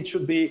I think it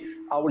should be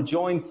our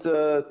joint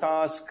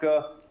task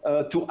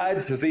to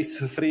add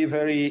these three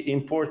very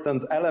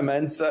important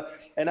elements.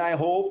 And I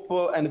hope,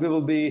 and we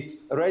will be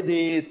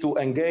ready to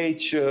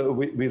engage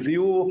with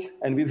you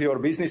and with your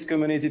business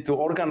community to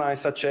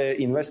organize such an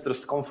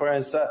investors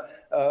conference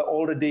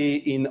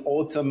already in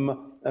autumn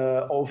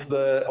of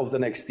the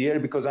next year,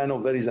 because I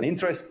know there is an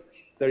interest.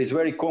 There is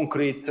very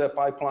concrete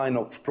pipeline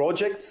of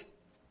projects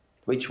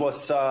which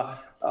was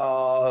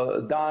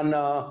done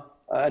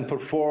and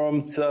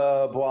performed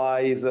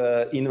by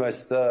the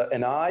Invest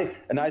NI,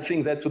 and I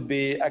think that would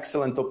be an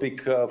excellent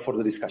topic for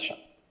the discussion.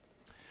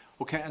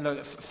 Okay,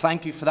 and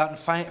thank you for that.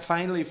 And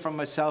finally, from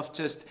myself,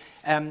 just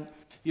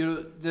you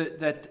know,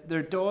 that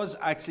there does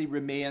actually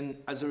remain,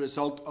 as a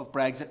result of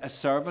Brexit, a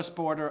service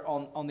border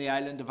on the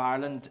island of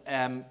Ireland,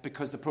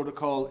 because the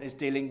protocol is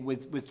dealing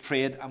with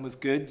trade and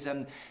with goods,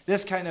 and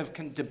this kind of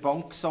can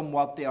debunk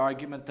somewhat the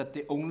argument that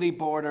the only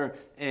border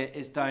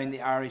is down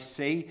the Irish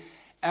Sea.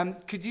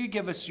 Could you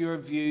give us your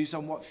views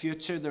on what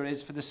future there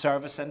is for the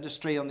service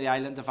industry on the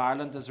island of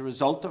Ireland as a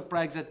result of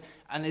Brexit?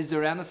 And is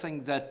there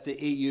anything that the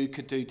EU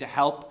could do to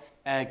help,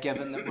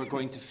 given that we're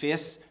going to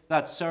face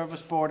that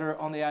service border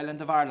on the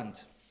island of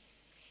Ireland?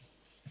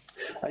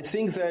 I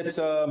think that,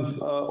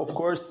 of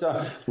course,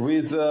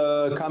 with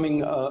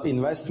coming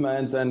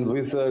investments and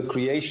with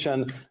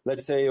creation,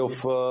 let's say, of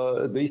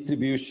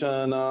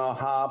distribution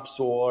hubs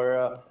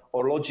or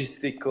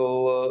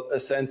logistical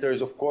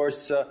centers, of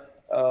course,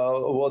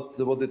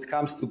 what it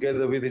comes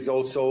together with is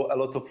also a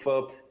lot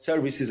of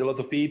services, a lot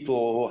of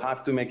people who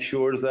have to make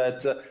sure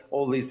that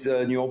all these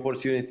new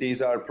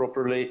opportunities are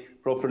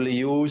properly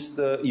used,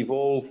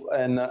 evolve,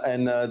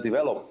 and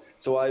develop.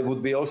 So I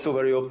would be also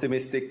very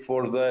optimistic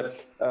for the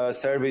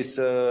service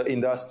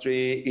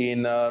industry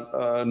in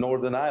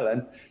Northern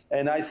Ireland.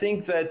 And I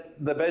think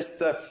that the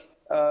best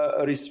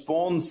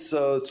response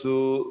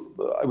to,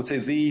 I would say,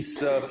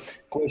 this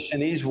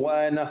question is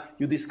when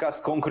you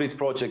discuss concrete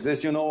projects.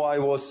 As you know, I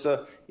was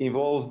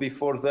involved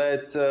before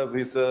that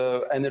with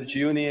Energy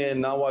Union,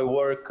 and now I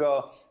work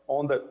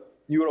on the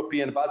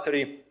European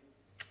Battery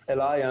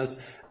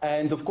Alliance.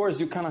 And of course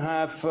you can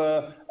have,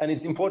 and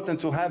it's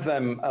important to have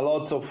them, a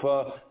lot of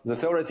the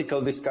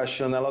theoretical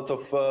discussion, a lot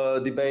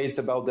of debates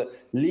about the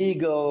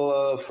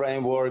legal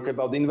framework,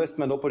 about the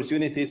investment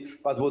opportunities.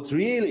 But what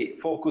really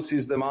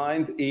focuses the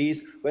mind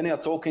is when you're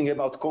talking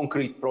about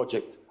concrete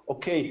projects.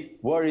 Okay,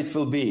 where it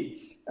will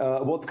be,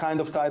 what kind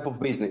of type of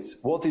business,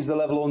 what is the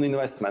level of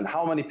investment,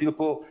 how many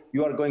people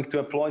you are going to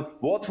employ,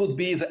 what would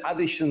be the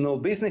additional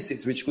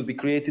businesses which could be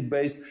created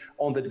based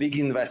on that big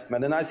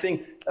investment. And I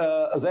think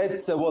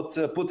that's what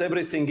put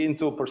everything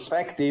into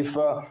perspective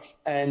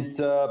and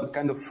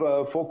kind of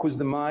focus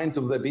the minds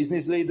of the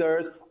business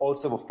leaders,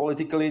 also of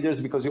political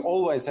leaders, because you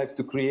always have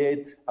to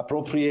create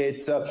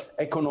appropriate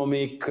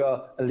economic,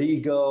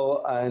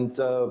 legal and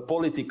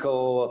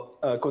political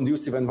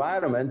conducive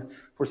environment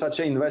for such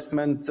an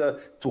investment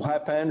to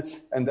happen.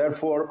 And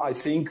therefore, I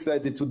think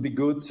that it would be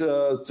good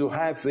to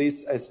have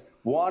this as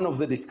one of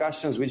the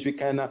discussions which we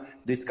can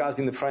discuss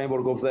in the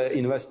framework of the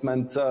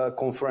investment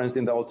conference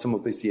in the autumn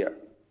of this year.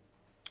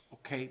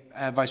 Okay,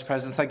 Vice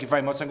President, thank you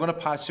very much. I'm going to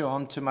pass you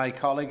on to my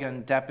colleague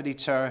and Deputy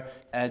Chair,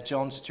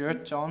 John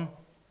Stewart. John.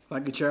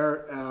 Thank you,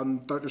 Chair.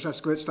 Dr.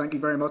 Šefčovič, thank you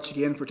very much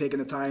again for taking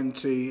the time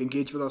to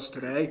engage with us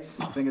today.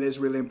 I think it is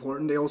really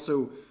important. I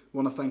also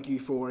want to thank you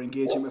for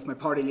engaging with my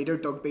party leader,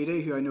 Doug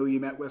Beattie, who I know you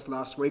met with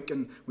last week,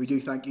 and we do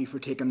thank you for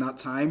taking that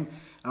time.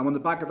 On the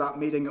back of that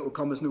meeting, it will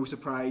come as no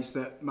surprise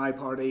that my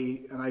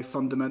party and I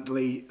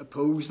fundamentally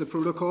oppose the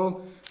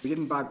protocol. We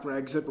didn't back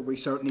Brexit, but we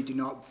certainly do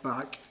not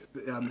back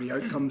the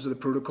outcomes of the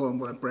protocol and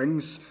what it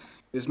brings.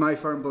 It is my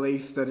firm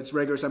belief that its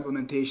rigorous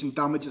implementation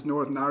damages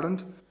Northern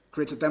Ireland,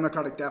 creates a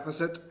democratic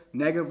deficit,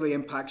 negatively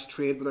impacts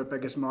trade with our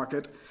biggest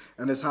market,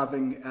 and is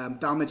having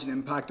damaging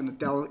impact on the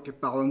delicate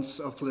balance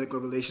of political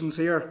relations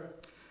here.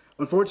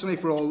 Unfortunately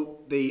for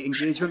all the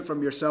engagement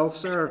from yourself,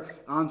 sir,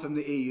 and from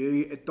the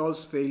EU, it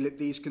does feel that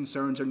these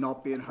concerns are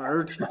not being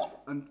heard,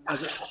 and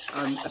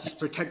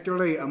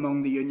particularly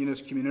among the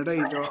unionist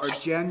community. There are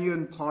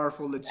genuine,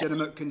 powerful,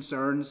 legitimate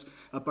concerns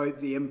about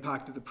the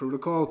impact of the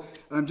protocol.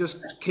 And I'm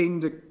just keen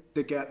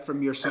to get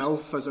from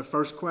yourself as a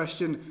first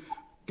question,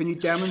 can you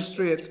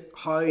demonstrate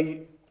how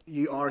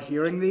you are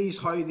hearing these,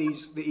 how the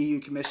EU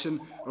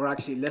Commission are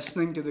actually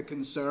listening to the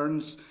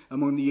concerns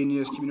among the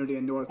unionist community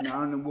in Northern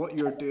Ireland, and what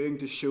you're doing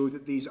to show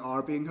that these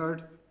are being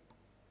heard?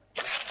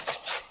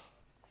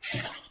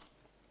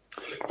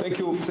 Thank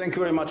you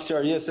very much,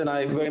 Chair. Yes, and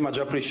I very much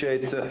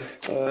appreciate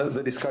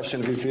the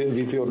discussion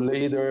with your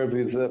leader,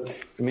 with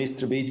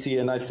Mr. Beattie,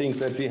 and I think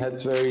that we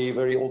had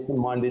very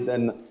open-minded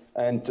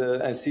and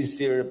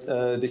sincere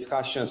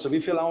discussion. So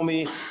if you allow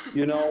me,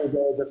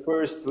 the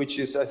first, which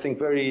is I think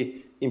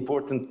very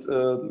important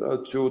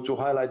to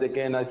highlight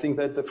again, I think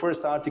that the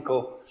first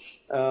article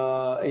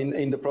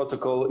in the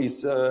protocol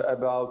is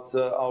about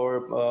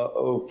our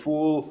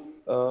full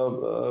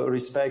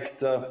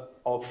respect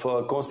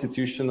of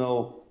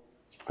constitutional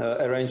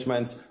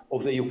arrangements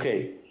of the UK.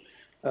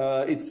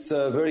 It's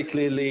very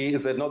clearly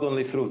that not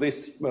only through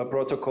this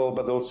protocol,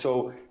 but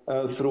also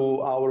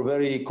through our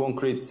very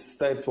concrete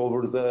step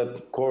over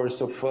the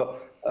course of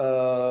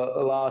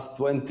last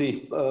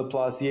 20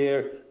 plus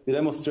years, we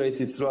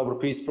demonstrated through our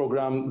peace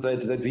program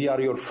that we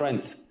are your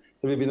friend.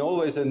 We've been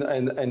always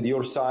on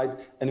your side,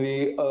 and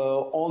we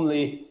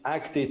only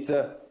acted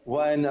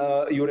when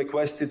you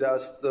requested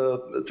us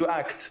to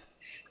act.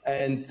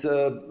 And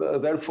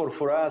therefore,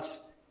 for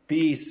us,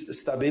 peace,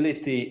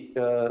 stability,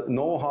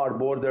 no hard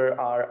border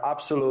are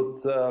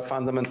absolute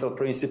fundamental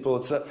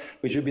principles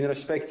which we've been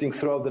respecting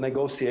throughout the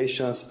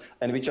negotiations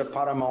and which are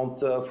paramount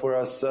for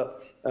us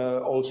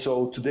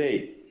also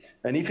today.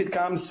 And if it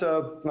comes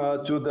to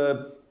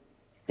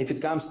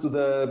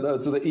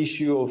the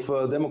issue of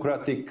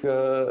democratic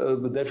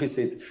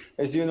deficit,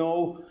 as you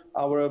know,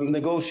 our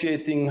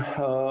negotiating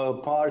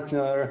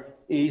partner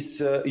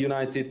is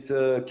United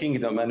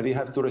Kingdom, and we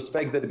have to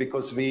respect that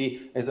because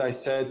we, as I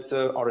said,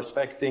 are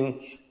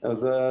respecting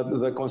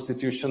the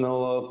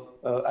constitutional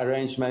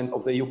arrangement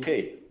of the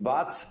UK.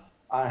 But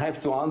I have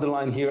to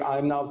underline here,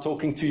 I'm now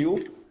talking to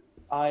you.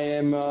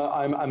 I'm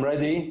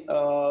ready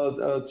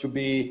to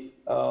be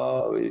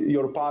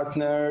your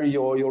partner,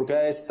 your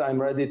guest.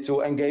 I'm ready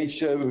to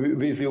engage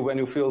with you when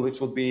you feel this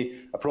would be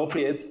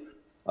appropriate.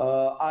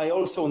 I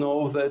also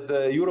know that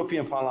the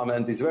European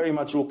Parliament is very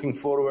much looking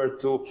forward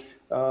to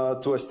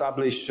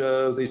establish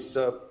this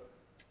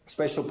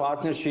special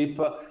partnership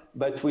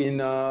between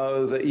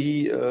the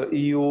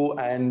EU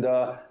and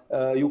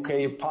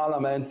UK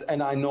parliaments,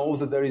 and I know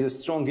that there is a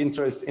strong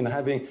interest in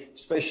having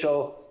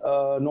special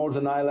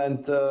Northern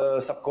Ireland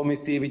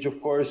subcommittee, which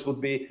of course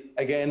would be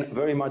again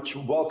very much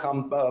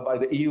welcomed by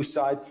the EU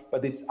side,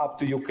 but it's up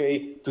to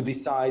UK to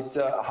decide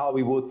how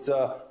we would,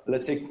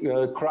 let's say,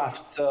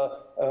 craft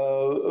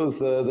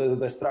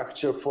the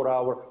structure for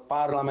our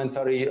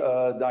parliamentary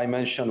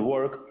dimension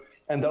work.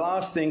 And the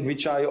last thing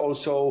which I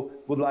also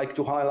would like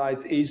to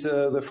highlight is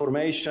the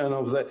formation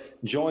of the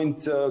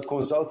joint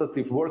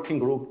consultative working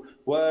group,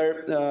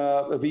 where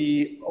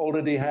we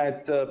already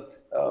had,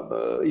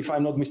 if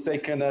I'm not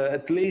mistaken,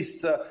 at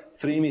least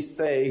three meetings,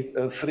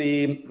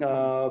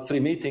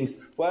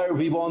 where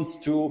we want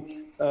to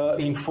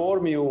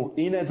inform you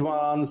in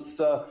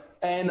advance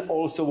and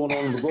also on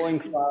ongoing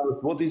files,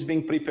 what is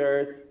being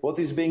prepared, what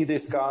is being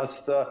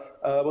discussed,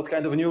 what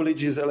kind of new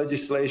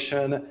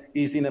legislation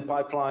is in a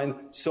pipeline.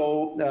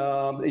 So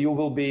you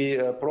will be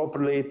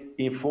properly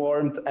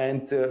informed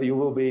and you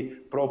will be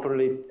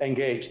properly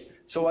engaged.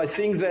 So I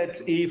think that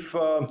if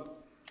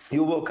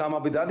you will come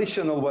up with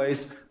additional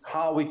ways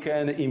how we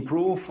can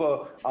improve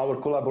our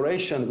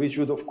collaboration, which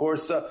would, of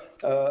course,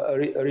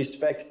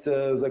 respect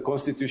the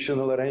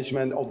constitutional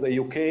arrangement of the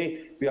UK.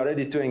 We are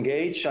ready to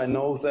engage. I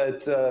know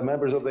that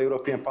members of the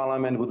European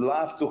Parliament would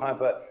love to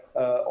have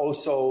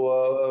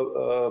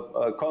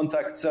also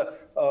contacts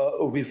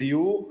with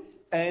you.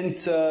 And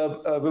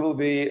we will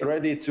be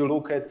ready to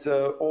look at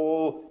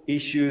all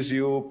issues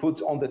you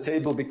put on the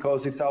table,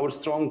 because it's our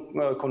strong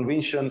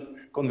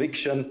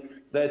conviction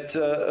that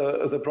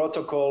the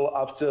protocol,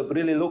 after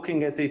really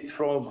looking at it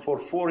for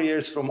 4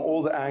 years from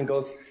all the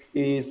angles,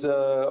 is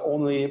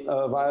only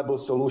a viable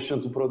solution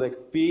to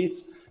protect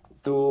peace,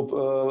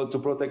 to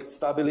protect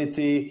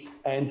stability,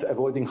 and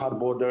avoiding hard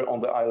border on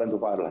the island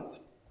of Ireland.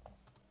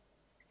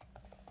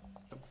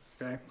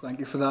 Okay, thank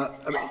you for that.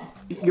 I mean,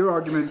 your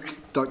argument,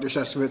 Dr.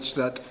 Šefčovič,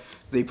 that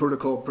the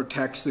protocol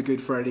protects the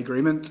Good Friday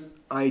Agreement,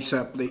 I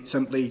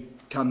simply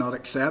cannot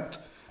accept.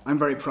 I'm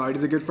very proud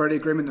of the Good Friday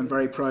Agreement and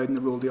very proud in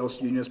the role the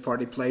Ulster Unionist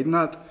Party played in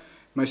that.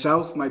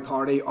 Myself, my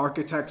party,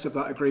 architects of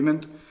that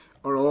agreement,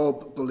 are all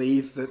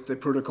believe that the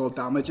protocol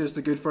damages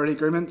the Good Friday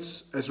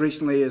Agreements. As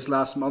recently as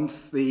last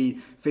month, the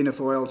Fianna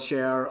Fáil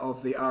chair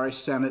of the Irish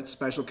Senate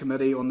Special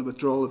Committee on the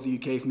Withdrawal of the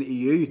UK from the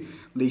EU,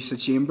 Lisa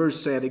Chambers,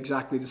 said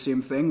exactly the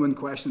same thing when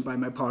questioned by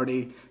my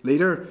party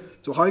leader.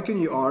 So how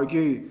can you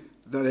argue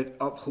that it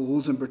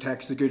upholds and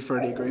protects the Good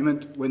Friday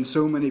Agreement when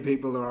so many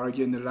people are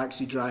arguing that it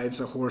actually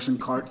drives a horse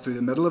and cart through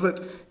the middle of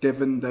it,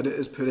 given that it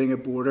is putting a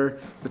border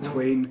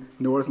between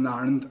Northern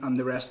Ireland and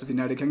the rest of the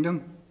United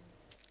Kingdom?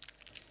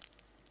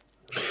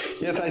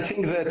 Yes, I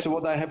think that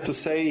what I have to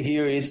say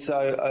here is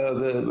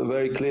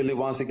very clearly,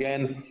 once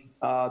again,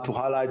 to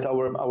highlight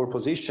our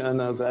position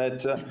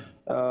that,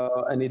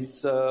 and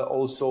it's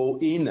also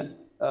in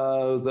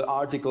the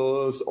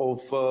articles of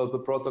the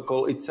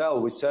protocol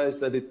itself, which says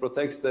that it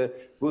protects the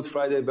Good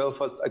Friday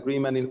Belfast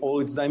Agreement in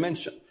all its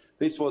dimensions.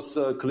 This was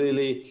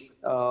clearly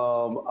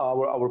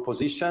our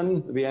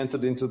position. We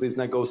entered into these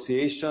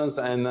negotiations,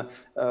 and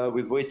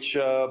with which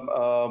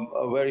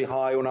very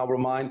high on our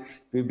mind,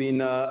 we've been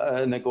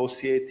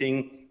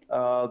negotiating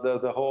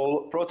the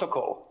whole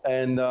protocol.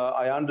 And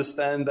I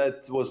understand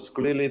that was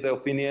clearly the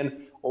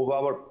opinion of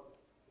our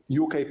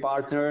UK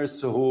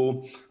partners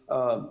who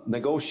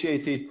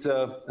negotiated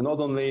not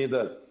only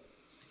the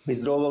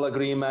withdrawal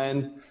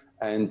agreement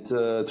and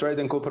trade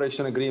and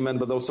cooperation agreement,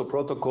 but also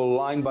protocol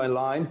line by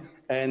line.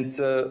 And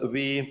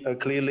we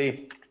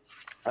clearly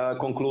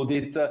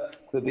concluded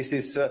that this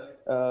is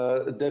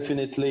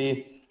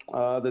definitely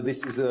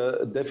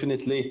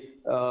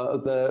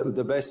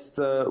the best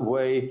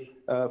way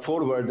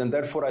forward. And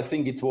therefore, I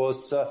think it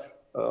was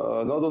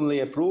not only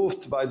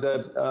approved by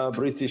the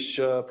British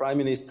Prime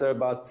Minister,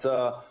 but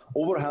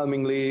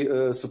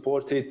overwhelmingly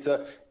supported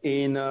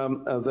in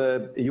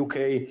the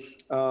UK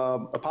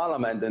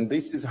Parliament. And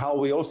this is how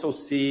we also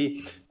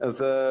see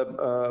the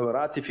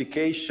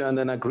ratification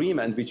and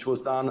agreement, which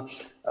was done,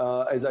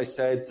 as I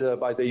said,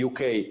 by the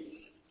UK.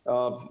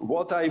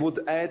 What I would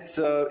add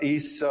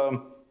is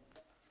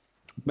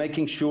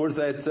making sure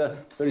that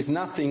there is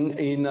nothing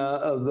in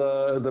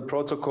the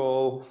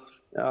protocol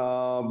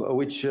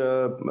which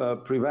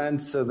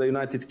prevents the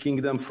United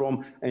Kingdom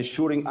from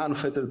ensuring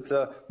unfettered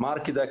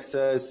market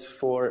access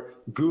for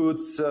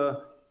goods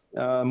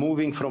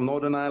moving from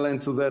Northern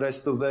Ireland to the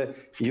rest of the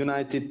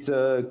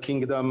United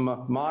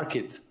Kingdom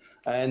market.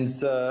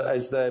 And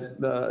as the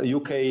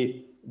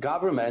UK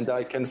government,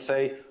 I can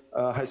say,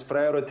 has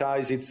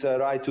prioritized its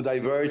right to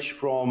diverge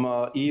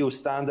from EU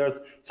standards,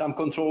 some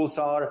controls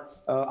are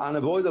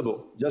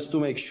unavoidable, just to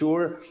make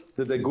sure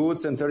that the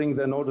goods entering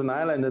the Northern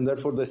Ireland and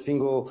therefore the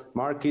single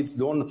markets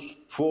don't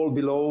fall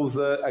below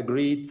the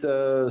agreed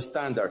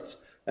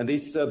standards. And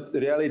this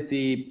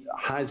reality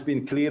has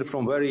been clear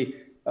from very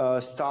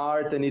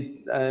start, and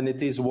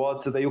it is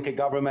what the UK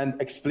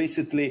government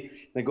explicitly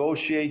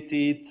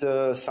negotiated,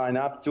 signed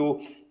up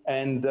to,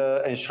 and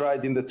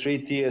enshrined in the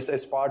treaty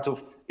as part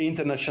of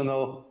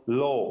international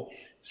law.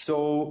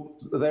 So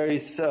there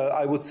is,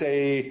 I would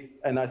say,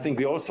 and I think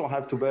we also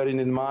have to bear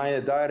in mind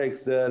a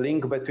direct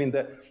link between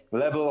the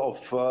level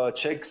of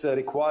checks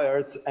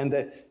required and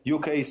the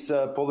UK's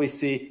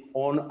policy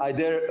on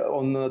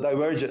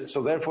divergence.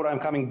 So therefore, I'm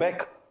coming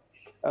back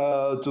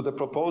to the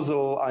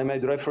proposal I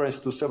made reference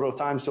to several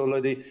times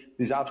already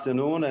this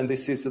afternoon, and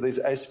this is this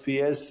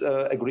SPS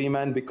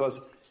agreement,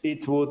 because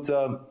it would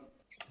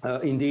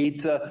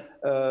indeed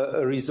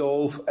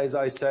resolve, as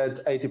I said,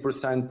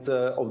 80%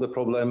 of the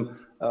problem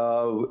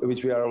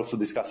which we are also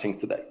discussing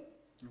today.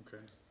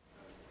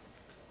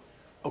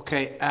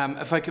 Okay,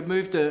 if I could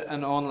move to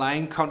an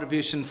online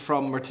contribution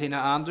from Martina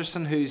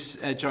Anderson, who's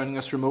joining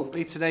us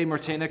remotely today.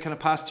 Martina, can I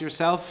pass to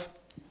yourself?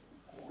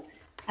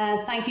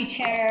 Thank you,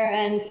 Chair,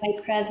 and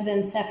Vice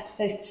President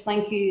Šefčovič,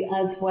 thank you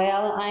as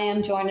well. I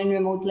am joining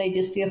remotely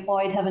just to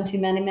avoid having too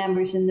many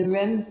members in the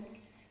room.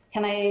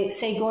 Can I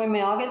say Goir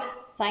Meagad?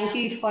 Thank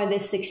you for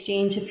this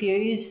exchange of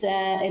views.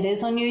 It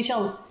is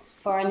unusual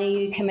for an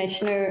EU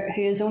Commissioner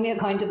who is only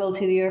accountable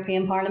to the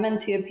European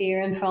Parliament to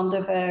appear in front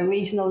of a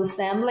regional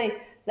assembly,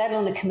 let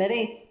alone a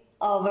committee,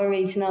 of a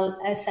regional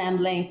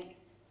assembly.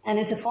 And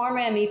as a former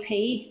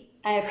MEP,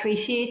 I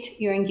appreciate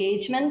your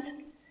engagement.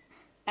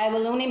 I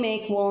will only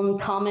make one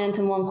comment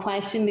and one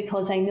question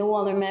because I know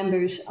other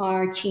members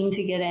are keen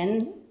to get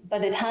in,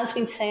 but it has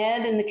been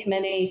said in the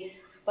committee,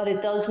 but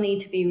it does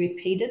need to be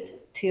repeated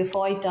to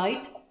avoid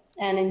doubt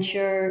and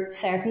ensure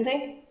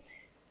certainty.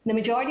 The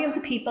majority of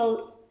the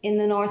people in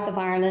the north of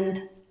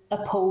Ireland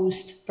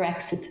opposed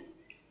Brexit.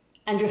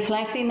 And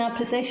reflecting that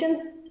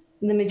position,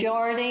 the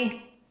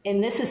majority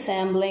in this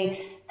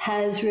Assembly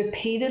has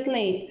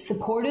repeatedly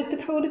supported the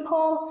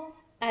protocol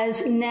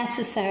as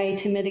necessary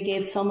to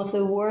mitigate some of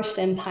the worst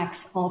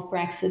impacts of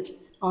Brexit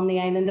on the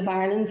island of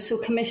Ireland. So,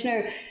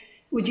 Commissioner,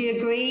 would you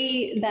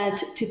agree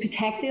that to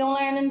protect the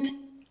All-Ireland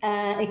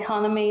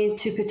economy,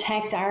 to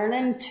protect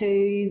Ireland,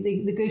 to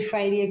the Good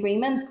Friday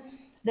Agreement,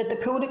 that the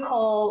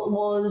protocol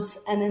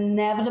was an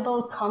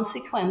inevitable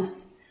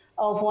consequence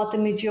of what the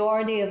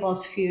majority of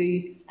us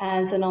view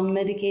as an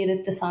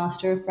unmitigated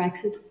disaster of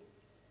Brexit?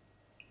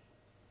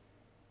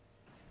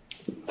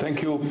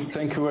 Thank you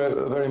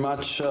very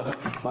much,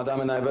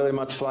 Madam, and I very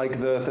much like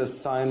the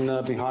sign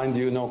behind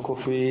you, no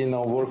coffee,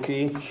 no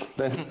working.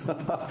 That's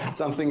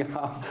something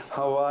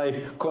how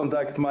I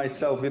conduct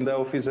myself in the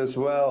office as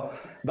well.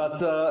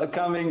 But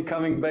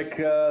coming back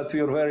to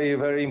your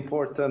very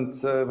important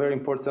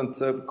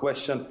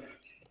question,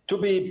 to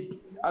be,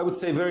 I would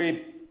say,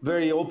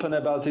 very open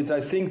about it, I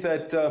think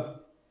that the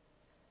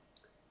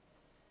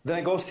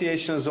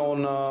negotiations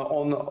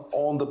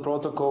on the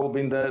protocol have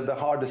been the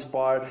hardest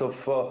part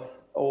of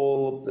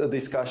all the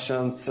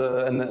discussions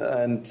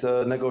and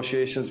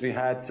negotiations we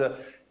had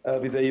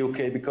with the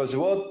UK, because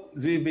what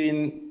we've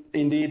been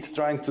indeed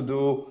trying to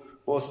do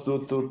was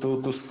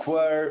to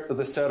square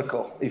the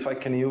circle, if I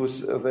can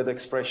use that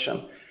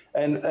expression.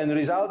 And the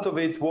result of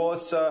it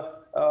was,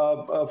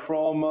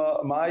 from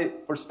my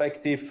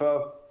perspective,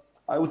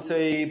 I would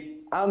say,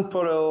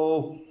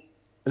 unparalleled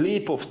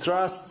leap of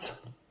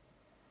trust,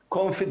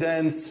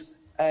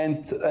 confidence,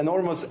 and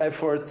enormous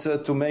effort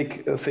to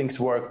make things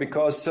work,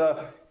 because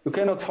you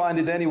cannot find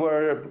it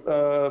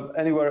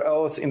anywhere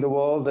else in the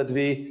world that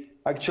we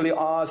actually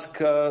ask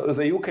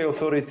the UK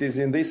authorities,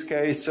 in this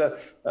case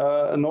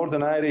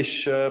Northern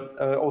Irish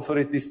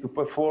authorities, to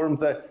perform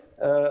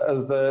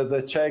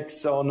the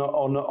checks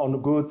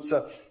on goods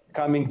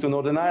coming to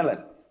Northern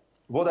Ireland.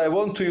 What I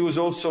want to use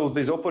also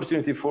this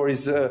opportunity for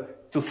is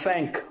to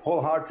thank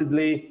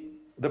wholeheartedly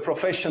the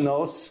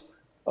professionals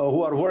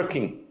who are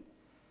working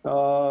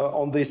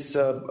on this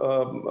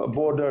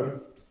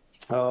border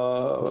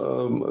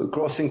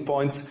crossing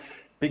points,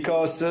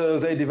 because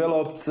they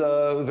developed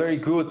a very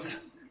good,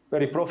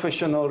 very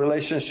professional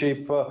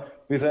relationship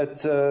with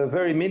that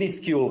very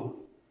minuscule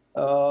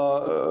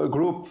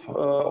group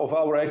of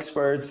our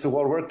experts who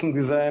are working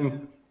with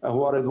them,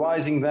 who are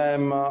advising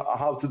them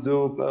how to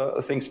do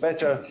things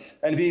better.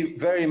 And we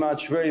very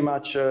much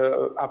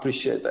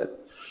appreciate that.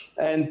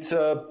 And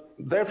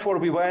therefore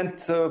we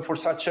went for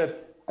such an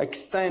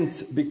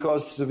extent,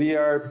 because we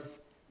are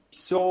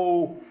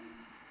so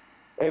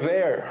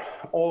aware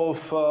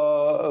of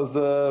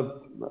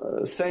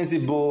the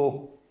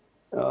sensible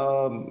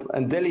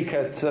and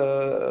delicate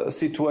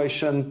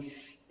situation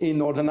in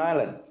Northern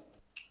Ireland.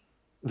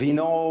 We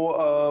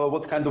know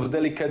what kind of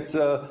delicate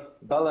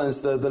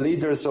balance the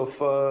leaders of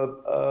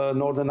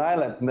Northern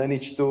Ireland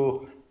managed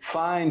to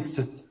find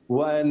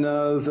when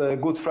the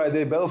Good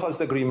Friday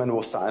Belfast Agreement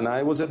was signed.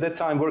 I was at that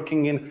time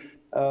working in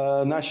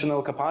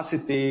national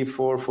capacity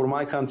for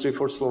my country,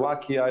 for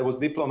Slovakia. I was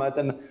diplomat,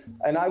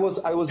 and I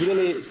was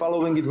really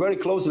following it very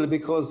closely,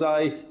 because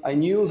I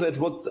knew that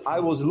what I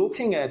was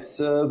looking at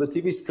the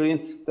TV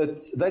screen,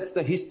 that's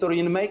the history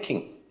in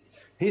making.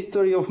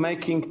 History of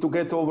making to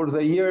get over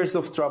the years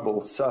of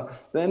troubles,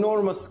 the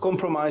enormous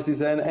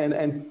compromises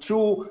and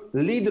true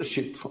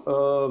leadership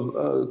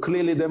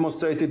clearly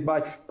demonstrated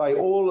by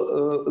all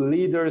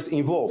leaders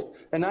involved.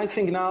 And I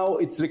think now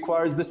it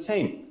requires the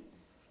same.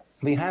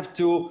 We have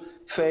to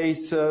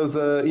face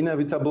the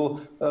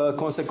inevitable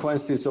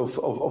consequences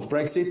of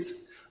Brexit.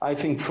 I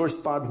think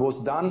first part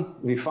was done.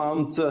 We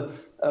found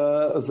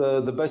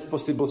the best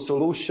possible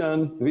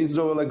solution,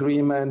 withdrawal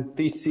agreement,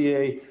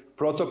 TCA,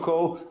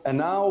 protocol, and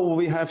now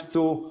we have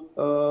to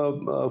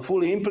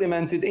fully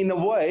implement it in a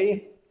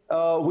way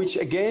which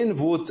again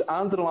would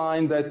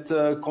underline that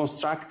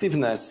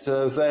constructiveness,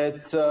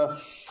 that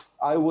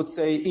I would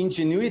say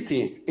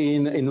ingenuity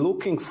in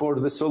looking for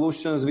the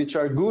solutions which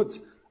are good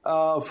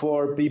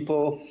for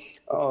people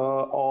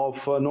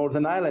of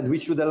Northern Ireland,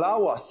 which would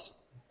allow us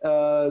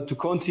to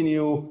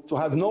continue to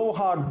have no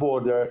hard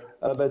border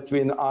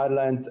between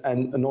Ireland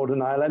and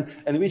Northern Ireland,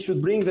 and which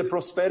would bring the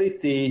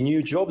prosperity,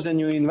 new jobs and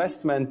new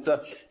investment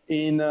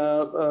in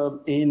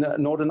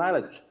Northern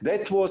Ireland.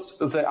 That was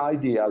the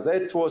idea.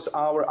 That was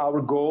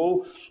our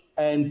goal,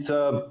 and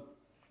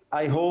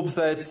I hope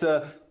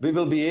that we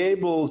will be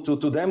able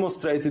to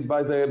demonstrate it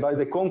by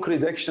the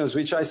concrete actions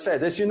which I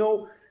said. As you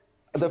know,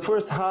 the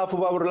first half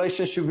of our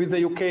relationship with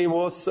the UK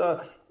was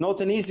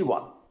not an easy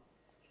one.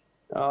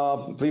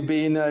 We've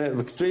been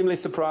extremely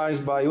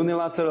surprised by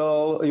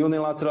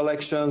unilateral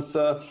actions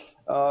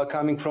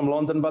coming from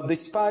London. But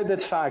despite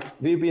that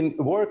fact, we've been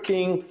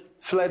working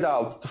flat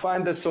out to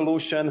find a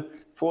solution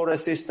for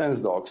assistance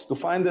dogs, to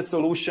find a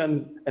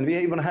solution, and we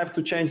even have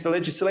to change the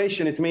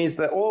legislation. It means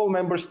that all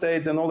member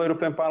states and all the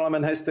European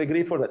Parliament has to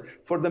agree for that.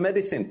 For the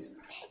medicines,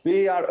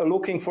 we are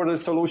looking for the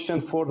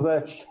solution for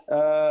the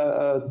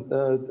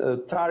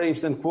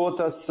tariffs and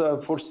quotas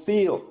for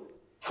steel,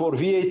 for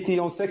VAT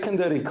on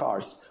secondary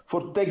cars,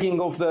 for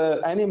tagging of the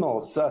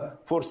animals,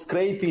 for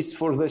scrapies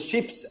for the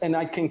ships, and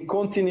I can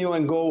continue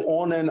and go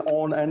on and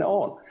on and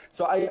on.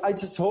 So I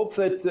just hope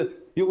that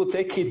you will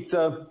take it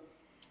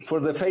for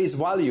the face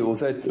value,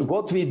 that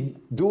what we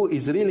do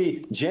is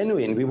really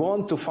genuine. We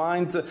want to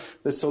find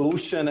the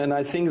solution, and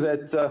I think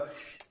that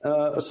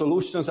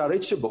solutions are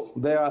reachable.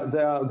 They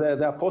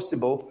are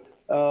possible,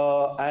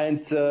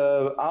 and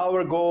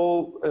our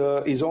goal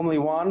is only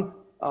one: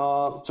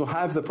 to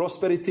have the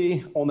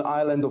prosperity on the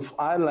island of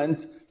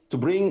Ireland, to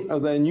bring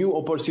the new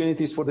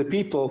opportunities for the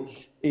people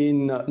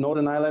in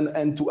Northern Ireland,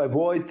 and to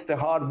avoid the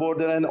hard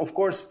border, and of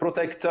course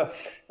protect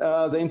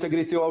the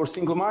integrity of our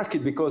single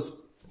market.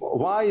 Because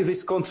why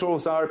these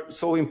controls are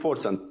so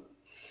important?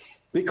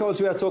 Because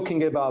we are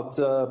talking about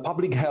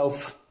public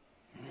health,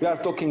 we are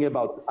talking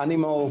about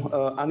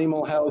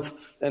animal health,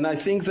 and I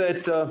think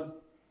that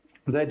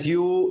that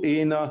you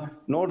in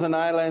Northern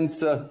Ireland,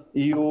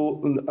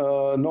 you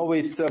know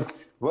it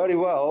very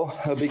well,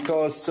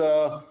 because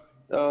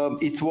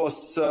it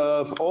was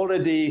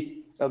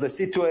already the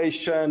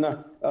situation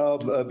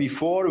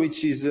before,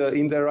 which is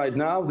in there right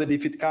now, that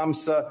if it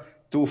comes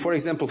to, for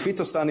example,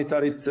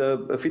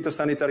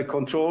 phytosanitary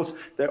controls,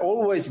 there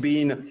always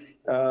been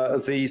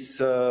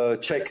these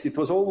checks. It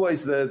was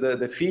always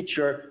the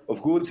feature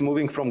of goods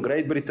moving from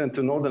Great Britain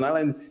to Northern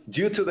Ireland,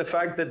 due to the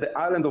fact that the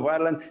island of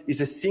Ireland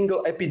is a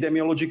single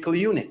epidemiological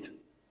unit.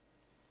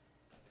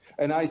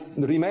 And I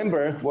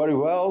remember very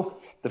well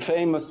the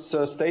famous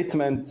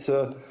statement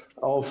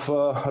of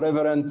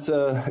Reverend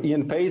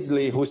Ian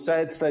Paisley, who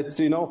said that,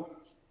 you know,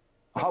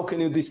 how can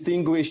you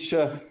distinguish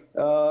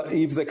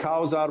if the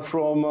cows are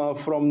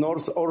from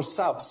north or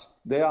south?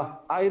 They are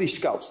Irish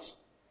cows.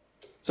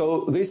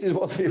 So this is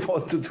what we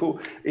want to do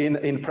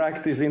in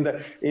practice,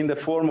 in the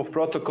form of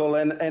protocol,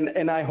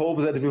 and I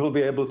hope that we will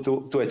be able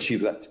to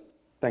achieve that.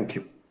 Thank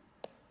you.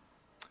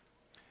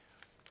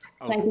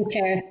 Thank you,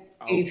 Chair.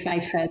 Thank you,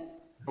 Vice President.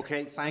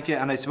 Okay, thank you.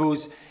 And I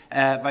suppose,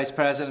 Vice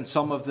President,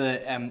 some of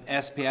the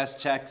SPS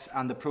checks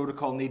and the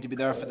protocol need to be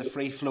there for the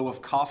free flow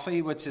of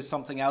coffee, which is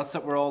something else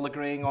that we're all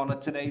agreeing on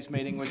at today's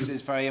meeting, which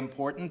is very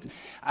important.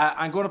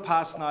 I'm going to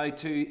pass now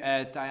to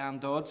Diane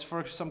Dodds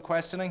for some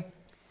questioning.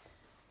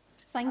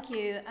 Thank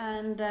you,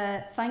 and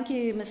thank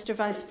you, Mr.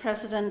 Vice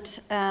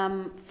President,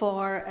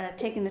 for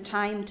taking the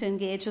time to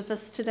engage with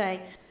us today.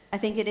 I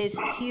think it is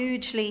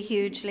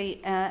hugely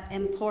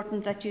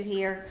important that you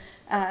hear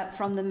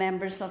from the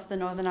members of the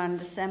Northern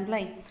Ireland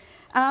Assembly.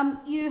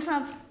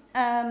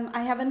 I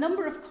have a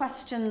number of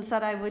questions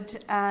that I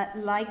would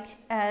like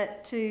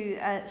to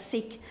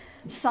seek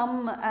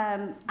some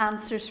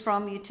answers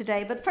from you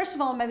today. But first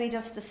of all, maybe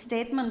just a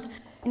statement.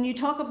 And you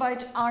talk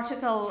about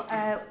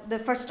the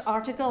first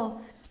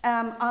article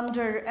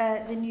under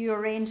the new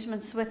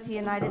arrangements with the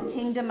United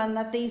Kingdom, and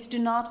that these do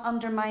not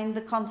undermine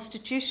the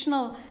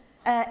constitutional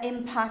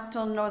impact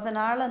on Northern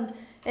Ireland.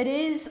 It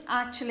is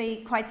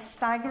actually quite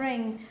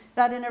staggering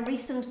that in a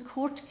recent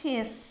court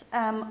case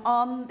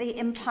on the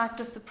impact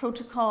of the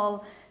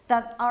protocol,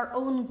 that our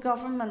own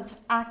government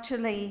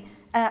actually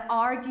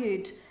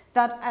argued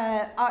that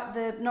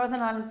the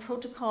Northern Ireland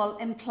Protocol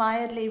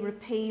impliedly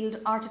repealed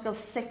Article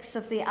 6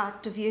 of the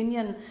Act of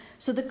Union.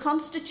 So the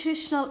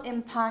constitutional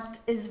impact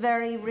is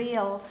very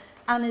real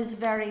and is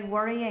very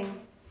worrying.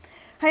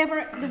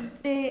 However,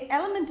 the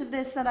element of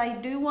this that I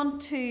do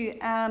want to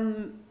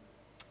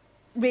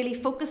really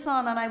focus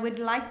on, and I would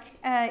like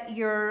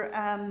your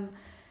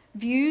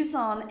views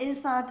on,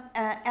 is that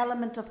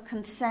element of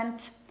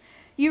consent.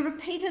 You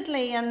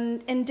repeatedly,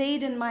 and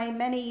indeed in my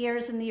many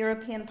years in the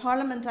European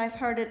Parliament, I've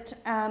heard it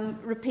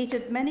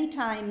repeated many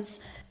times,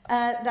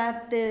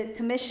 that the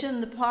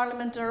Commission, the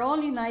Parliament are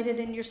all united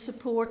in your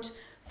support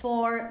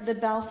for the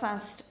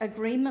Belfast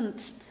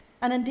Agreement.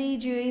 And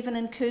indeed you even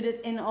include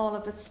it in all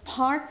of its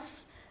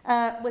parts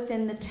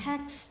within the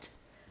text.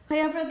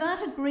 However,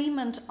 that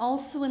agreement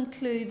also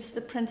includes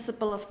the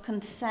principle of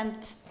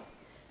consent.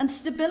 And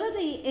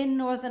stability in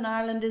Northern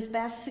Ireland is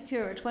best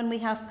secured when we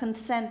have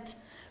consent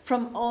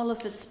from all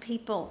of its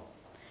people.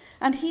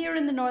 And here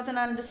in the Northern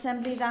Ireland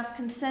Assembly, that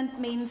consent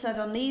means that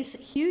on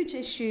these huge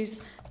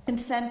issues,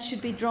 consent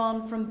should be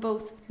drawn from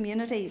both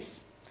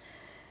communities.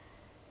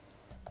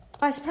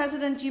 Vice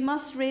President, you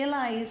must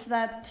realise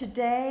that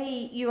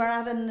today you are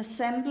at an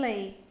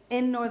assembly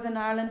in Northern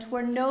Ireland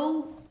where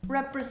no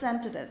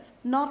representative,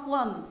 not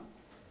one,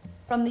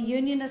 from the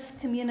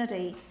Unionist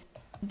community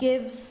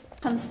gives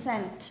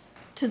consent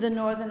to the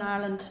Northern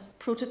Ireland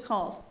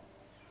Protocol.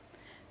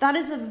 That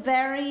is a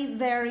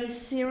very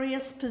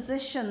serious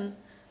position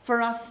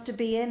for us to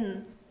be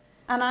in.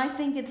 and I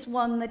think it's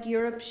one that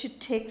Europe should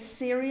take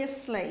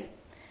seriously.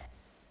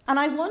 And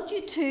I want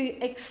you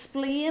to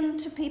explain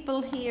to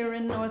people here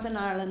in Northern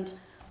Ireland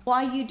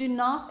why you do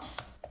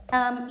not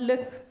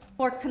look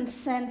for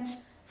consent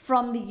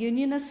from the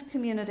unionist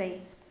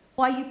community,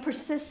 why you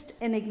persist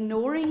in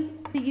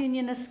ignoring the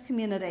unionist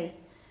community.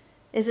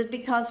 Is it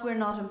because we're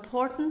not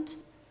important?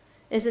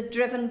 Is it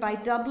driven by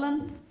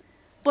Dublin?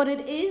 But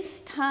it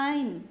is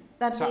time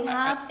that we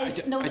have... I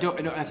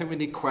think we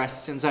need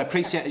questions. I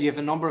appreciate you have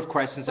a number of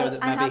questions there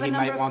that maybe he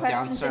might want to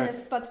answer.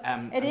 But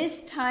it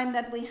is time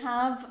that we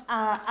have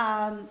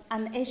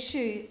an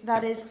issue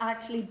that is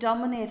actually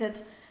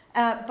dominated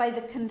by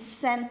the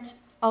consent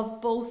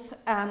of both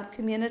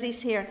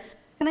communities here.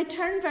 Can I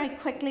turn very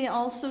quickly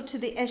also to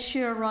the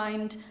issue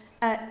around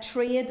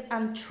trade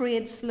and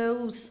trade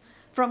flows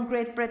from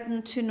Great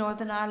Britain to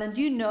Northern Ireland?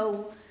 You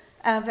know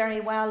very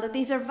well that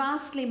these are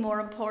vastly more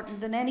important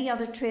than any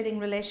other trading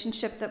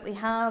relationship that we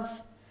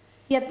have.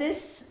 Yet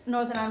this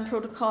Northern Ireland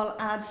Protocol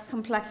adds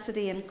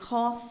complexity and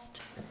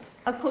cost.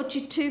 I'll quote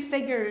you two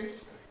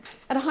figures.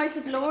 At a House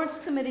of Lords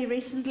committee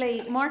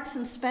recently, Marks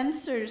and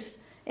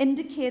Spencer's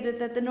indicated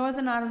that the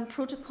Northern Ireland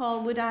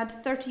Protocol would add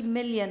 30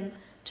 million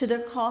to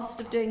their cost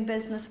of doing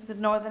business with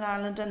Northern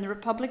Ireland and the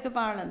Republic of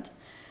Ireland.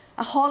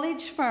 A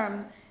haulage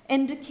firm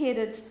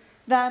indicated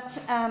that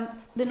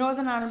the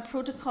Northern Ireland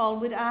Protocol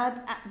would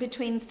add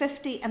between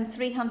 £50 and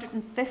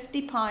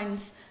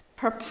 £350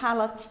 per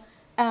pallet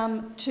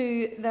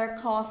to their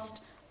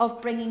cost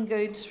of bringing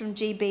goods from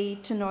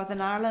GB to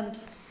Northern Ireland.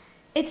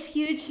 It's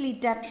hugely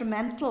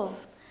detrimental,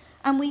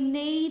 and we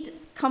need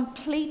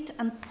complete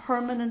and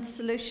permanent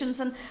solutions.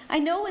 And I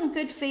know in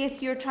good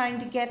faith you're trying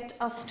to get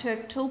us to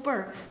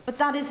October, but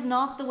that is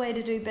not the way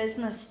to do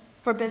business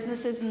for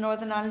businesses in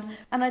Northern Ireland.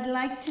 And I'd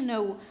like to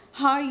know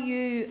how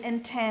you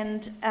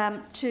intend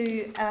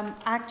to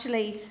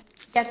actually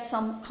get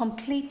some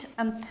complete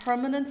and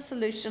permanent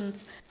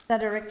solutions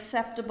that are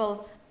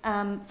acceptable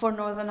for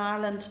Northern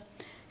Ireland.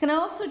 Can I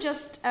also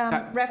just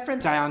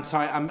reference... Diane,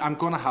 sorry, I'm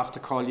going to have to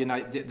call you now.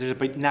 There's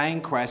about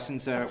 9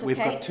 questions there. That's We've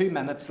okay. got 2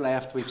 minutes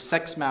left. We've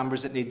 6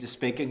 members that need to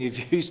speak, and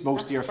you've used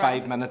most of your That's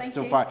 5 minutes Thank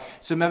so you. far.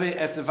 So maybe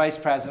if the Vice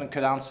President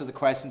could answer the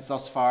questions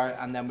thus far,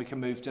 and then we can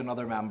move to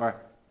another member.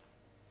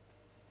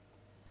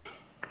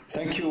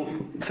 Thank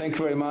you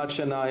very much,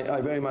 and I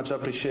very much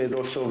appreciate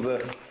also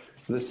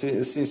the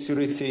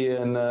sincerity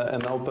and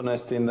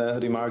openness in the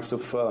remarks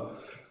of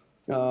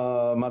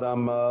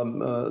Madam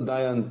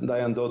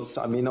Diane Dodds.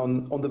 I mean,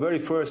 on the very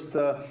first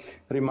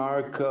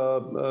remark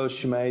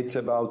she made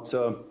about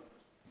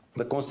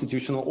the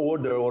constitutional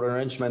order or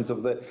arrangement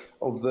of the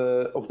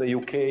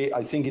UK,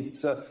 I think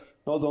it's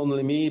not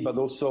only me but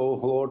also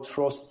Lord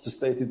Frost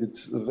stated it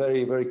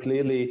very, very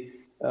clearly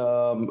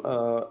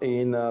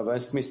in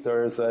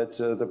Westminster that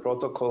the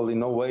protocol in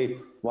no way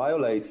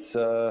violates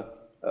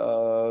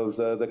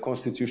the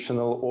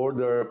constitutional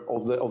order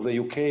of the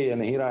UK,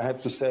 and here I have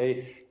to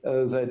say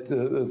that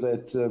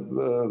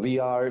we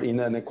are in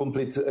a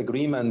complete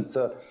agreement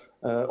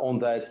on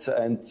that,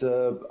 and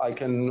I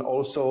can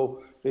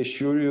also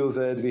assure you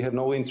that we have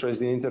no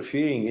interest in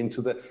interfering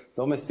into the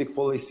domestic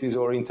policies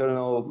or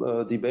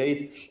internal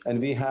debate, and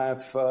we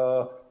have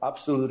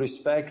absolute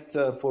respect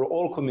for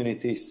all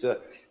communities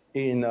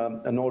in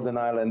Northern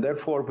Ireland.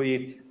 Therefore,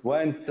 we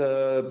went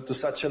to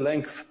such a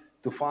length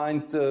to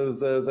find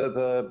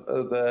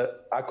the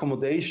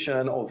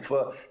accommodation of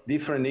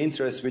different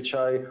interests, which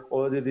I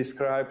already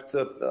described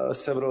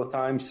several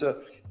times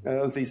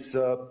this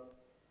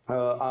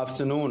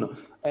afternoon.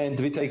 And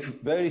we take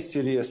very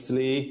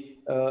seriously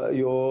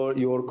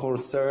your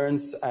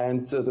concerns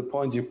and the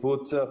point you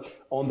put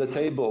on the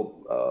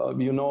table.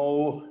 You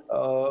know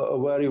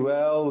very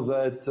well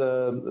that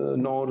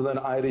Northern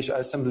Irish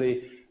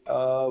Assembly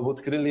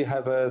would really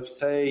have a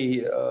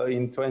say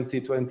in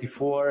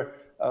 2024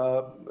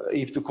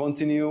 if to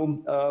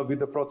continue with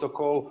the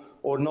protocol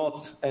or not.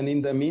 And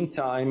in the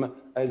meantime,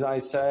 as I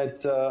said,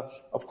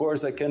 of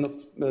course I cannot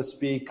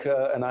speak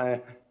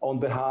on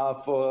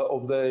behalf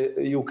of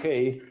the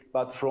UK,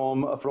 but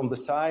from the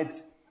side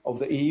of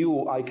the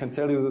EU, I can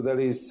tell you that there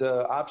is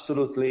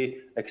absolutely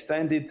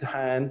extended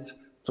hand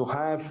to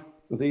have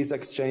these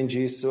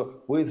exchanges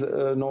with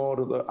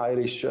Northern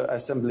Irish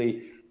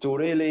Assembly to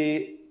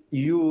really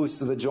use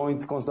the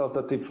joint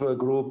consultative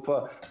group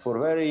for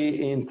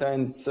very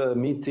intense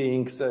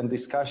meetings and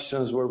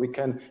discussions where we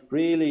can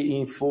really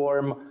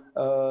inform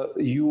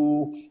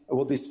you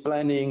what is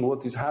planning,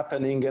 what is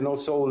happening, and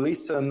also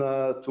listen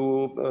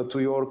to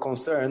your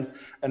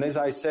concerns. And as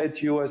I said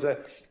to you, as a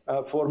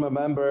former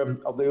member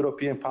of the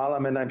European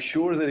Parliament, I'm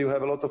sure that you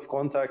have a lot of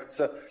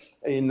contacts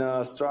in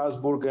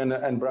Strasbourg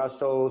and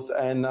Brussels,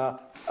 and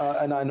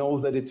I know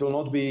that it will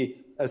not be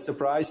a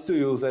surprise to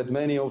you that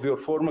many of your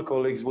former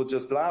colleagues would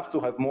just love to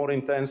have more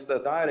intense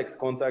direct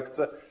contacts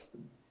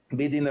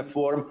be it in the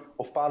form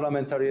of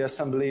parliamentary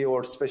assembly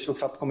or special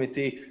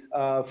subcommittee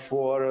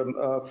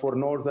for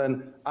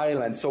Northern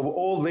Ireland. So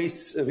all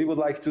this we would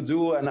like to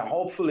do, and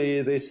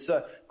hopefully this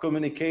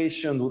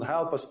communication would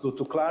help us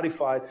to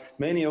clarify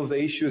many of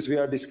the issues we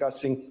are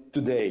discussing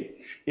today.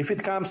 If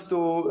it comes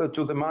to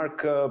the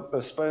Mark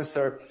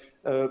Spencer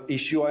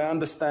issue, I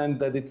understand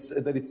that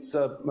it's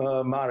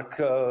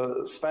Mark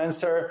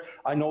Spencer.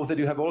 I know that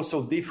you have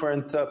also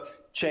different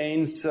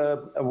chains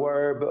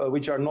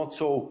which are not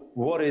so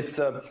worried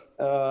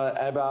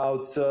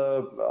about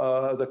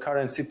the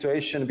current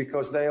situation,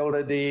 because they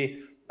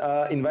already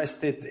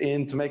invested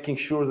into making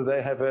sure that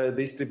they have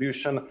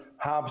distribution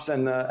hubs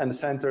and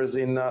centers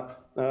in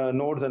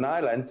Northern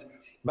Ireland.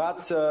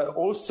 But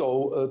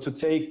also to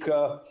take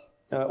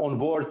on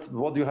board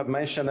what you have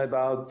mentioned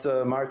about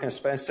Mark and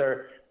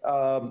Spencer,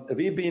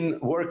 we've been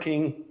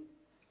working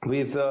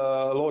with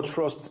Lord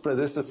Frost's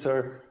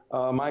predecessor,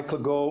 Michael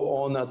Gove,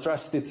 on a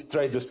trusted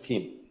trader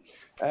scheme.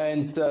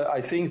 And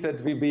I think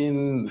that we've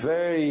been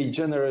very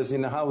generous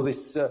in how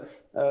this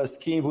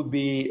scheme would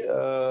be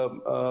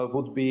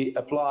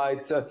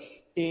applied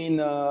in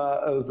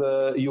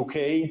the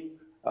UK.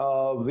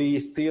 We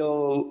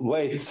still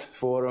wait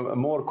for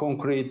more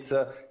concrete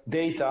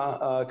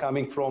data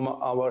coming from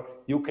our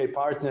UK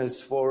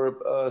partners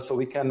so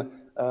we can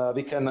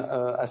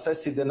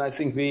assess it, and I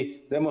think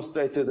we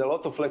demonstrated a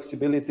lot of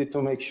flexibility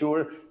to make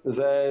sure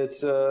that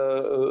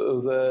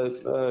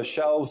the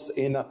shelves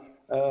in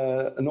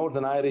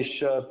Northern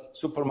Irish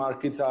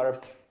supermarkets are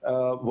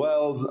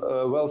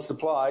well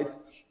supplied.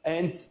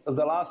 And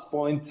the last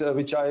point,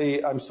 which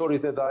I'm sorry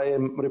that I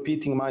am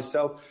repeating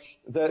myself,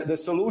 the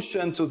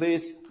solution to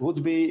this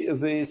would be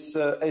this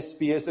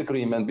SPS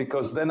agreement,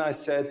 because then I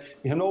said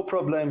we have no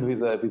problem with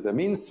the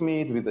minced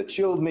meat, with the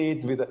chilled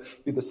meat,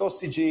 with the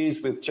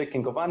sausages, with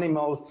checking of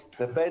animals,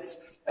 the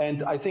pets,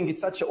 and I think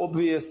it's such an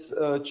obvious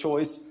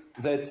choice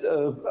that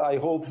I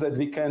hope that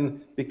we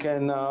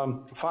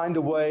can find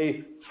a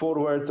way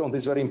forward on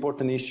this very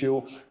important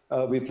issue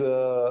with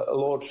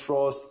Lord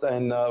Frost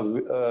and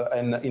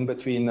in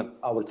between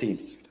our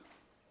teams.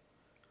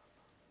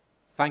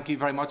 Thank you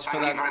very much for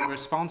that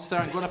response there.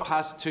 I'm going to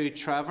pass to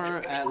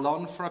Trevor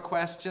Lunn for a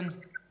question.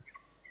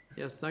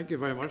 Yes, thank you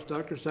very much,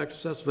 Dr.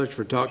 Šefčovič,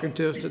 for talking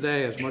to us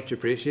today. It's much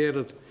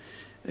appreciated.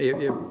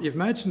 You've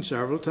mentioned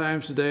several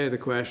times today the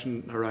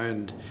question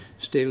around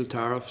steel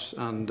tariffs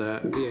and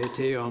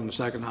VAT on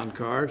second-hand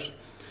cars.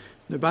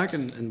 Now, back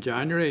in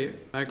January,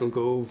 Michael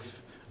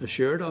Gove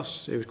assured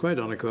us, he was quite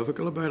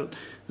unequivocal about it,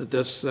 that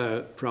this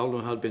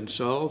problem had been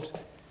solved,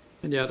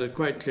 and yet it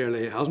quite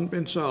clearly hasn't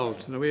been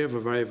solved. Now, we have a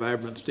very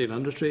vibrant steel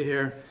industry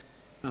here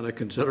and a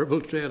considerable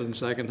trade in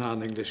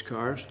second-hand English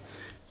cars.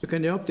 So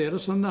can you update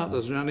us on that?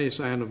 Is there any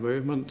sign of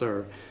movement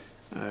or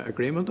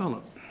agreement on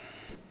it?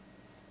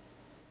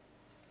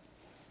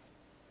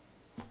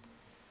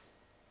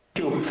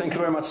 Thank you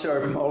very much,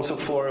 sir, also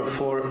for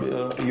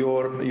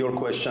your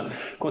question.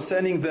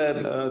 Concerning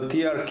the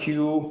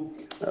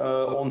TRQ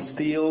on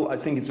steel, I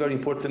think it's very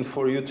important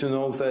for you to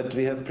know that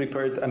we have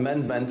prepared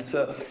amendments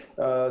to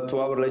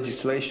our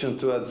legislation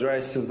to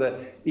address the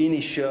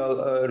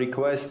initial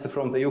request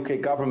from the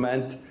UK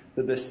government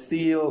that the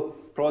steel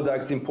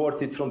products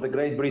imported from the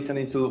Great Britain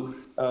into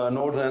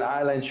Northern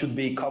Ireland should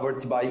be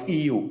covered by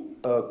EU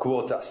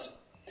quotas.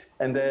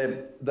 And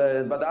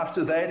but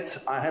after that,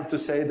 I have to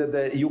say that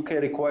the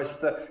UK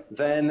request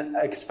then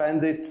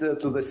expanded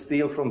to the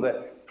steel from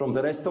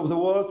the rest of the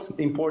world,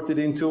 imported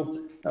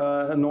into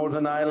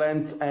Northern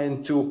Ireland,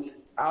 and to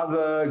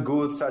other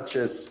goods such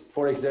as,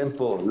 for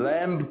example,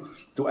 lamb,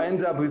 to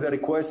end up with a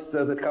request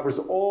that covers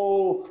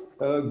all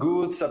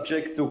goods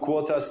subject to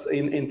quotas,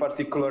 in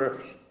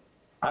particular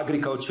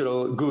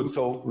agricultural goods.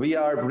 So we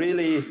are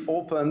really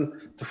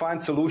open to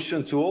find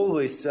solution to all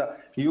these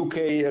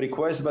UK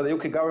requests, but the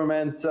UK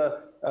government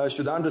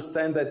should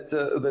understand that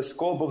the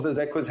scope of the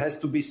request has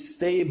to be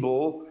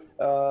stable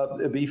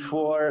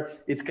before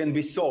it can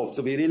be solved.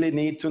 So we really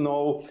need to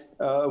know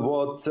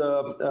what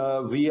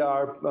we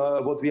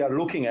are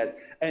looking at,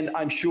 and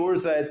I'm sure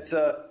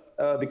that.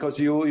 Because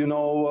you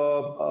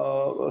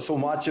know so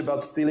much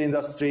about steel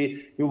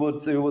industry, you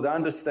would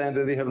understand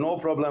that we have no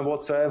problem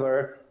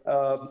whatsoever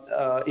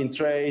in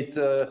trade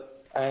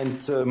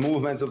and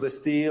movements of the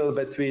steel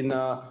between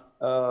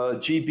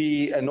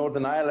GB and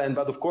Northern Ireland.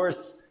 But of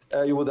course,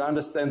 you would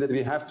understand that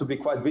we have to be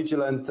quite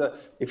vigilant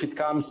if it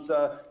comes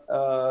to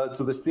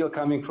the steel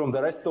coming from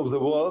the rest of the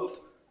world,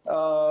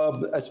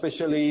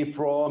 especially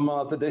from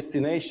the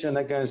destination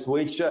against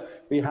which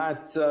we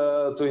had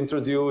to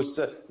introduce,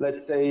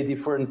 let's say,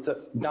 different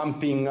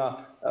dumping,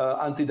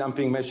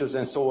 anti-dumping measures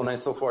and so on and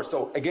so forth.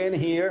 So again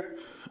here,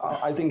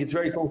 I think it's a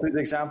very concrete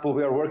example.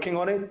 We are working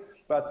on it,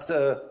 but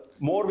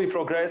more we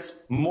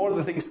progress, more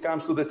the things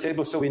comes to the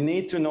table. So we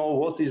need to know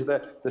what is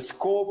the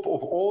scope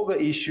of all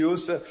the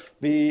issues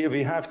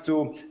we have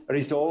to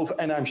resolve,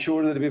 and I'm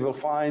sure that we will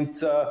find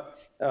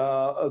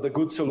the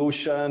good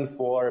solution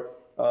for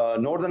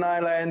Northern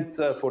Ireland,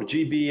 for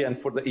GB, and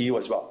for the EU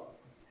as well.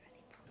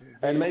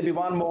 And maybe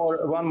one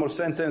more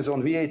sentence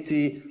on VAT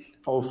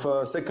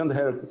of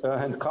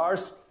second-hand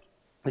cars.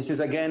 This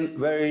is again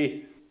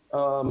very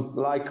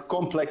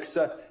complex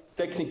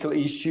technical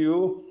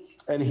issue,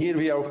 and here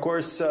we are, of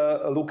course,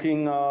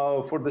 looking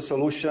for the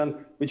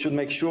solution which would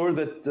make sure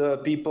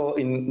that people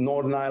in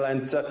Northern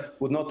Ireland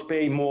would not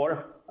pay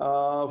more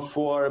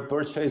for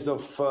purchase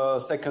of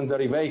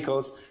secondary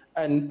vehicles,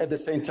 and at the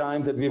same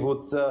time that we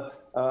would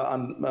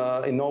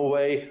in no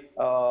way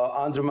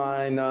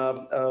undermine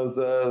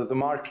the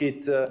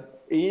market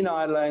in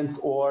Ireland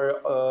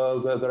or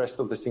the rest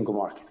of the single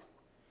market.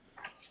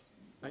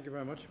 Thank you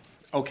very much.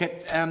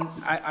 Okay,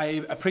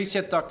 I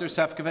appreciate, Dr.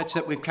 Šefčovič,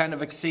 that we've kind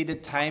of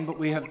exceeded time, but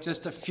we have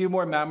just a few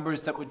more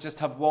members that would just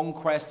have one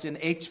question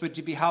each. Would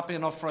you be happy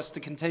enough for us to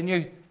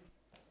continue?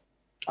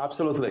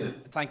 Absolutely.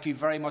 Thank you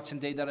very much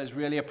indeed. That is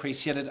really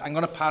appreciated. I'm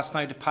going to pass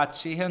now to Pat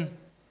Sheehan.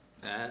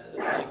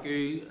 Thank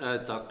you,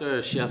 Dr.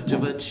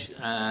 Šefčovič.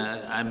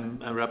 I'm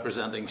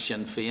representing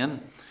Sinn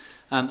Féin,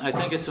 and I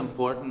think it's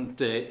important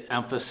to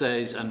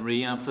emphasise and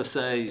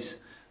re-emphasise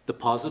the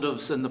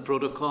positives in the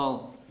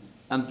protocol.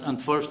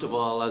 And first of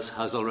all, as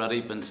has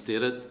already been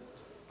stated,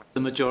 the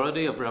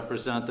majority of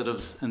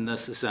representatives in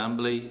this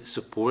Assembly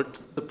support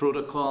the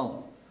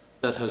protocol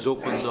that has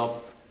opened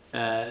up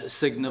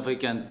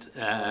significant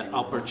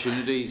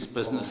opportunities,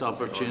 business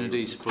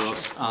opportunities for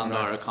us and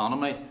our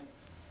economy.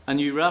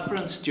 And you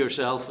referenced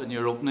yourself in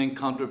your opening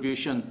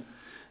contribution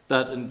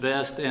that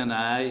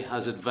InvestNI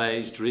has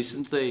advised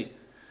recently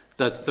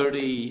that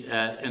 30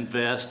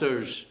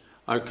 investors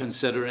are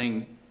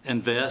considering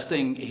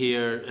investing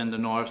here in the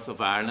north of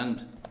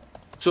Ireland.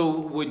 So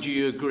would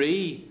you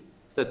agree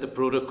that the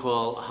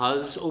protocol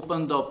has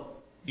opened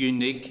up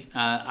unique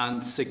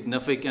and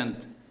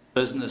significant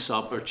business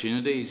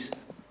opportunities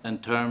in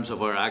terms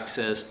of our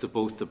access to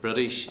both the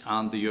British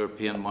and the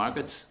European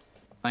markets?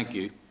 Thank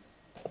you.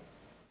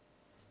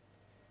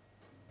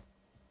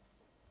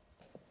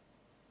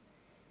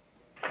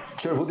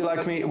 Chair, would you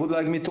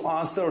like me to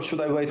answer, or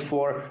should I wait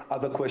for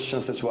other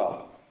questions as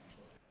well?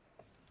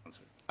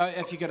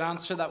 If you could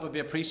answer, that would be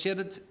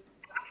appreciated.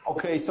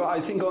 Okay, so I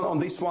think on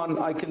this one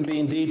I can be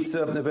indeed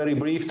very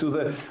brief to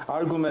the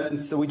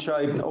arguments which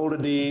I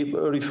already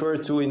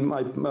referred to in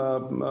my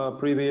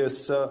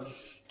previous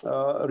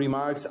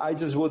remarks. I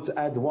just would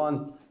add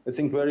one, I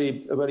think,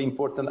 very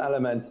important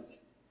element,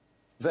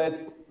 that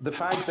the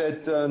fact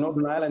that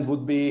Northern Ireland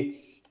would be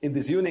in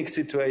this unique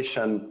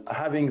situation,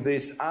 having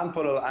this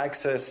unparalleled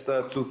access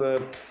to the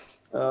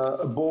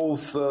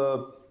both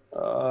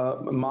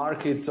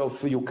markets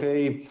of UK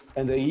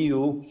and the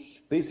EU.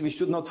 This, we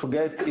should not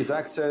forget, is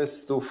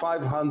access to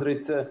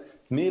 500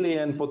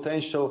 million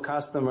potential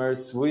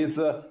customers with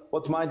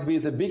what might be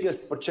the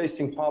biggest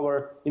purchasing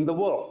power in the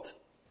world.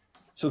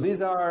 So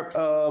these are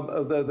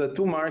the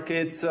two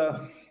markets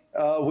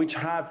which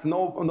have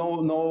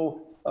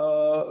no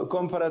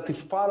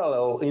comparative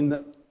parallel in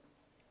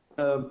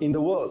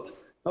the world.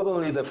 Not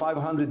only the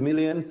 500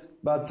 million,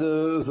 but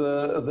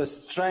the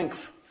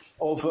strength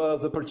of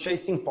the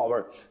purchasing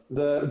power.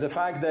 The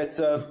fact that,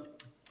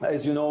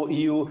 as you know,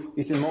 EU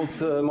is in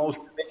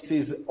most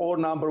cases or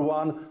number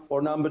one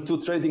or number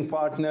two trading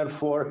partner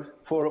for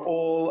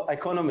all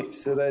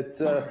economies. So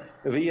that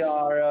we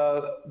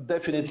are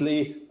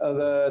definitely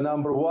the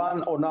number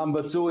one or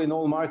number two in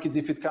all markets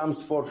if it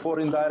comes for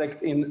foreign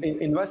direct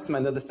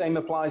investment. And the same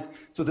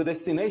applies to the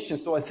destination.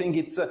 So I think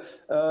it's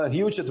a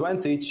huge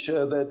advantage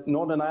that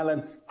Northern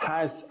Ireland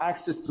has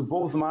access to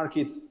both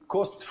markets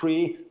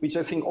cost-free, which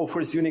I think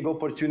offers unique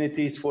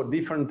opportunities for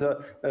different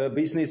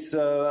business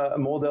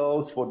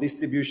models, for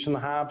distribution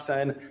hubs,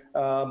 and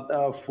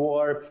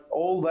for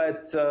all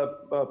that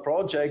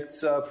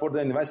projects for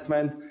the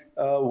investment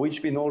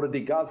which been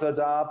already gathered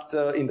up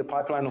in the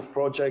pipeline of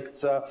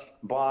projects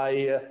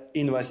by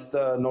Invest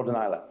Northern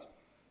Ireland.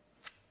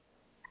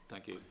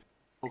 Thank you.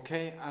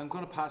 Okay, I'm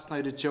going to pass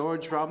now to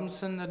George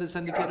Robinson, that is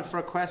indicated for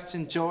a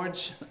question.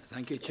 George.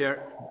 Thank you,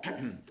 Chair.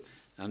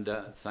 And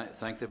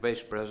thank the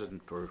Vice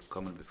President for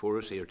coming before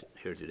us here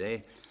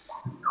today.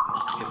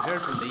 We've heard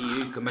from the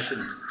EU Commission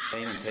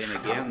time and time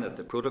again that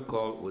the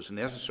protocol was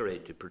necessary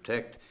to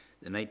protect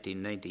the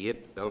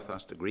 1998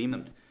 Belfast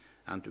Agreement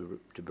and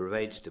to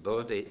provide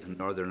stability in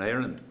Northern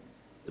Ireland.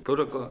 The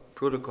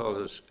protocol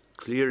has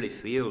clearly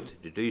failed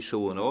to do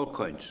so on all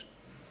counts.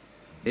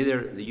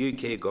 Neither the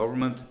UK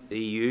government, the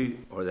EU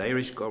or the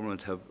Irish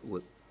government have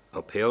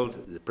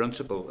upheld the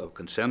principle of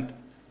consent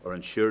or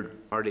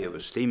ensured party of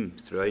esteem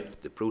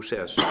throughout the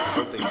process,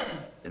 resulting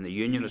in the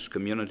unionist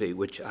community,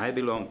 which I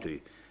belong to,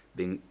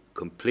 being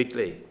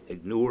completely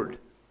ignored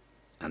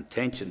and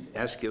tension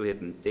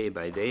escalating day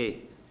by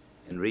day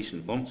in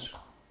recent months.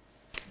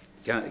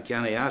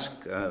 Can I ask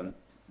the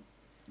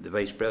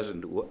Vice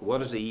President,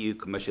 what is the EU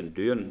Commission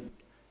doing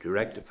to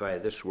rectify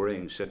this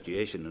worrying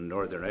situation in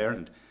Northern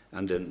Ireland?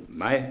 And in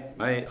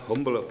my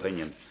humble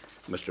opinion,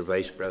 Mr.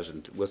 Vice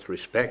President, with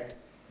respect,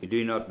 you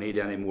do not need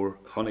any more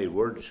honeyed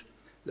words.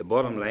 The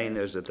bottom line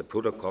is that the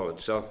protocol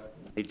itself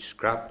needs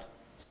scrapped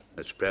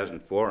in its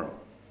present form,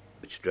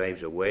 which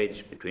drives a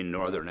wedge between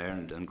Northern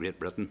Ireland and Great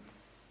Britain.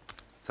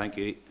 Thank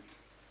you.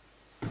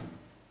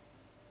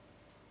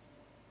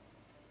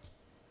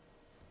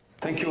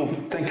 Thank you.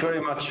 Thank you very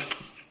much.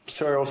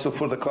 sir, also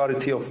for the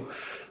clarity of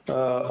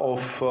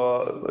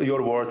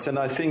your words. And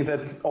I think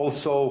that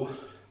also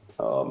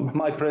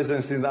my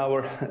presence in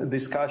our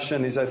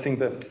discussion is, I think,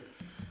 the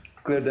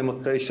clear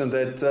demonstration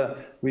that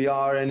we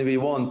are and we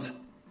won't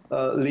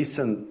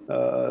listen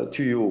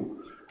to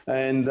you.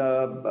 And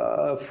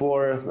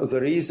for the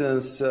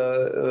reasons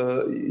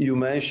you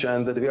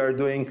mentioned, that we are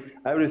doing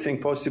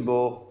everything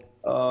possible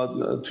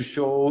to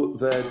show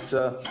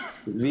that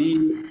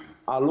we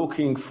are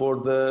looking for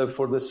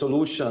the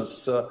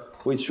solutions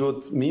which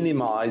would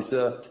minimize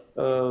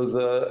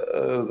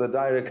the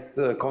direct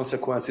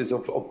consequences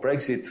of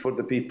Brexit for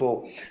the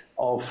people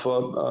of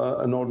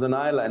Northern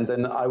Ireland.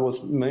 And I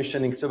was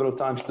mentioning several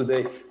times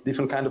today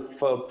different kind of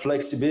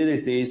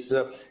flexibilities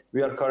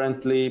we are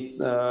currently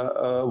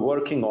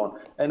working on.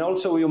 And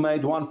also you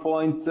made one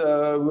point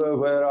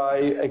where I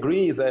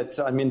agree that,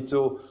 I mean,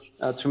 to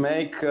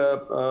make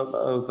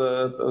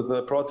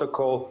the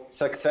protocol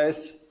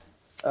success,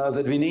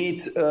 that we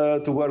need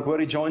to work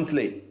very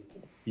jointly.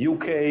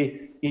 UK,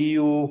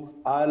 EU,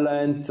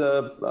 Ireland,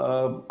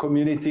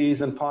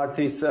 communities and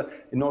parties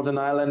in Northern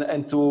Ireland,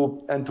 and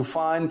to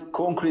find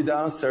concrete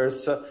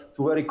answers to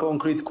very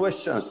concrete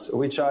questions,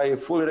 which I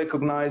fully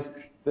recognize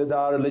that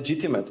are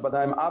legitimate. But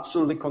I'm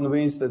absolutely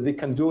convinced that we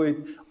can do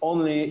it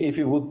only if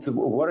we would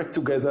work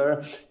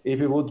together,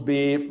 if we would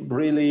be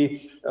really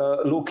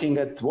looking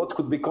at what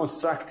could be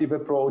constructive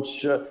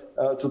approach to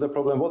the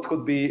problem, what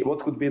could be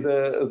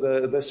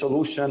the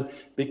solution,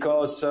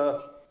 because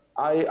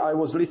I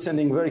was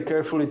listening very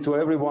carefully to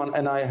everyone,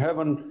 and I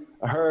haven't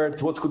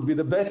heard what could be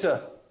the better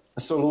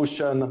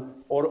solution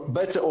or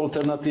better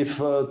alternative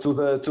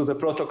to the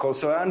protocol.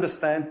 So I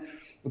understand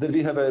that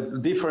we have a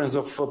difference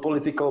of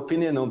political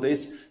opinion on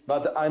this,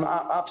 but I'm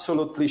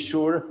absolutely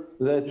sure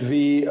that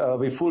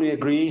we fully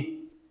agree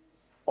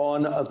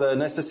on the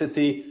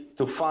necessity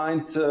to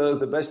find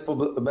the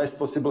best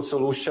possible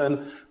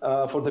solution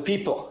for the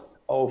people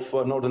of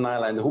Northern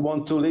Ireland who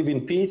want to live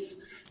in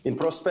peace, in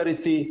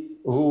prosperity,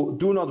 who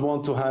do not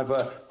want to have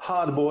a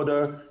hard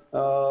border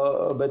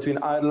between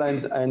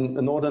Ireland and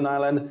Northern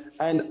Ireland,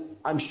 and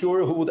I'm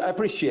sure who would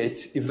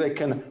appreciate if they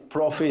can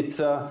profit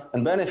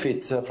and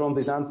benefit from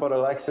this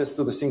unparalleled access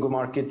to the single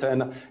market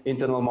and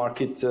internal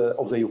market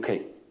of the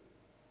UK.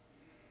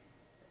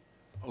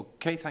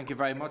 Okay, thank you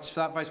very much for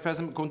that, Vice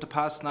President. I'm going to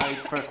pass now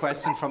for a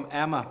question from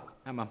Emma.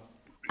 Emma.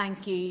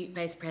 Thank you,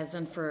 Vice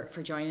President,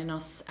 for joining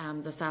us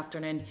this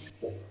afternoon.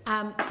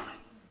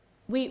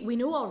 We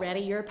know already,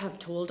 Europe have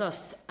told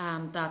us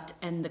that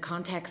in the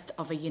context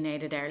of a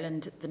united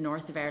Ireland, the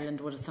north of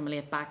Ireland would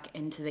assimilate back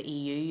into the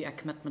EU, a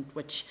commitment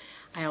which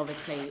I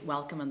obviously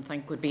welcome and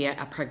think would be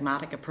a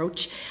pragmatic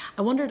approach.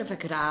 I wondered if I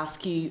could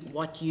ask you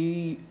what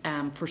you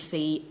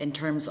foresee in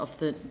terms of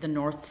the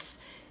North's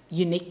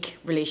unique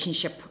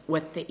relationship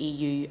with the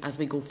EU as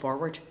we go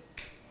forward.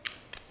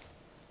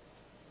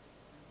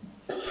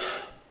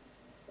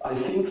 I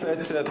think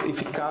that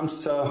if it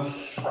comes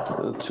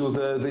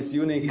to this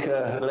unique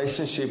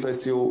relationship,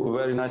 as you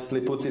very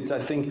nicely put it, I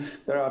think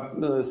there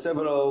are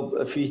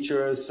several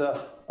features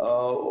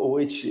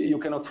which you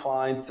cannot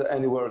find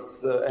anywhere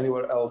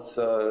else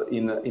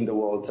in the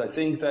world. I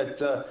think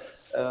that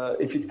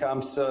if it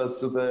comes to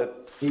the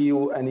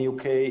EU and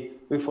UK,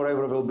 we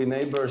forever will be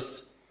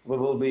neighbours. We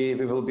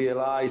will be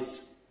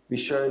allies. We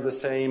share the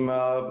same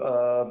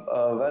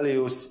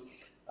values.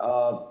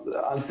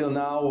 Until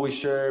now, we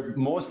share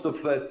most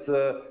of that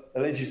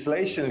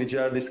legislation which we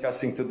are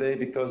discussing today,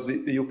 because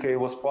the UK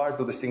was part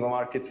of the single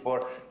market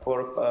for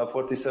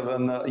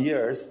 47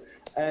 years,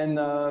 and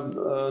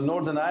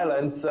Northern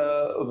Ireland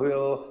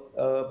will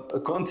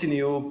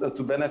continue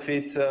to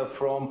benefit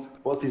from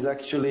what is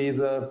actually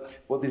the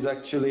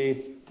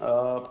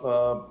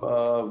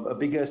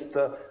biggest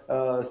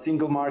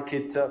single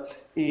market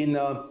in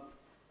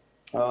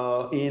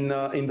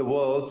the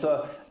world.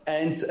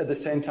 And at the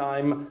same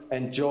time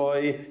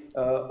enjoy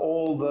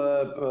all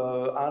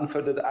the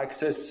unfettered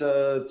access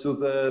to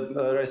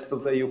the rest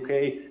of the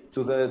UK,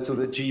 to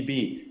the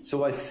GB.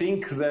 So I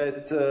think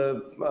that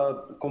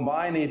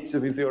combine it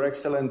with your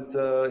excellent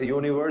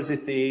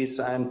universities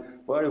and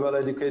very well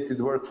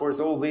educated workforce,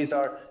 all these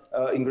are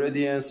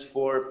ingredients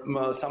for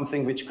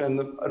something which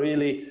can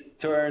really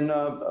turn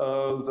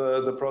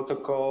the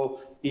protocol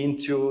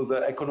into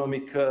the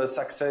economic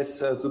success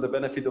to the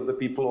benefit of the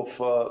people of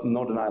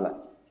Northern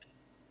Ireland.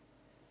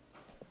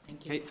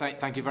 Okay,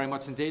 thank you very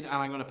much indeed. And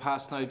I'm going to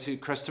pass now to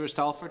Christopher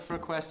Stalford for a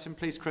question.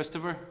 Please,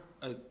 Christopher.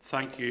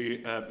 Thank you,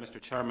 Mr.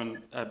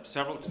 Chairman.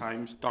 Several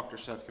times, Dr.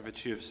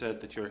 Šefčovič, you have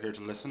said that you're here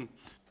to listen.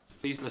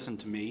 Please listen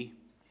to me.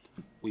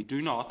 We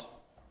do not,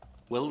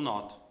 will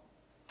not,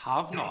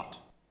 have not,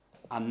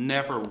 and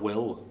never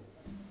will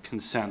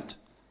consent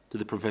to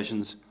the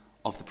provisions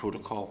of the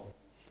protocol.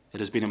 It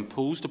has been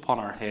imposed upon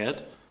our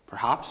head,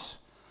 perhaps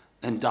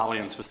in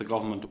dalliance with the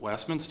government at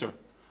Westminster,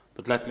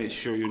 but let me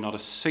assure you, not a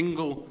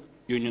single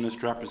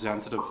unionist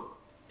representative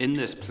in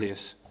this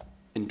place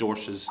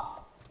endorses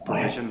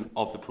provision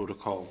of the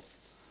protocol.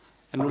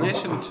 In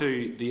relation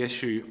to the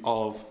issue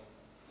of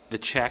the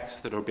checks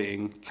that are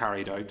being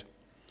carried out,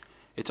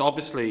 it's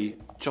obviously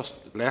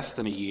just less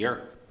than a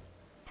year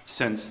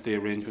since the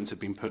arrangements have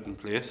been put in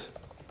place.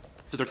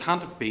 So there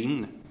can't have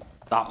been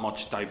that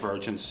much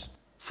divergence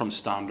from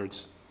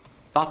standards.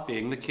 That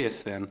being the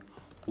case, then,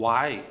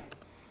 why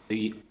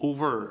the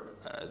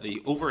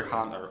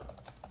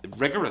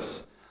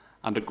rigorous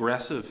and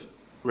aggressive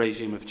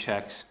regime of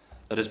checks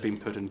that has been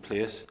put in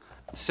place?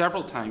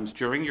 Several times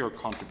during your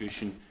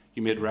contribution,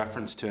 you made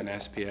reference to an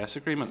SPS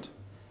agreement.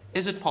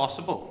 Is it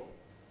possible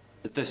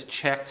that this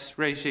checks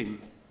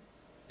regime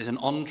is an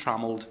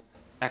untrammelled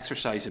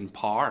exercise in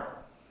power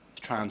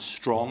to try and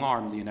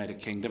strong-arm the United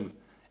Kingdom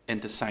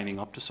into signing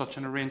up to such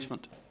an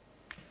arrangement?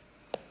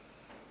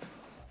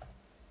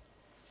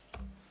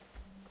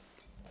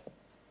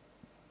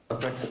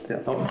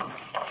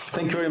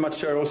 Thank you very much,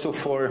 Chair, also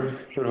for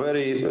your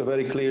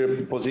very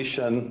clear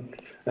position,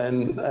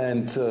 and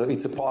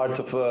it's a part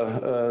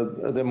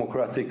of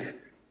democratic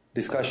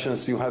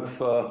discussions you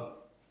have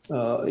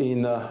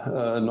in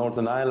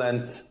Northern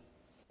Ireland,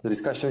 the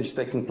discussion which is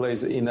taking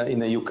place in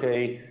the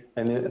UK,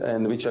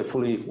 and which I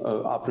fully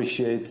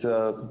appreciate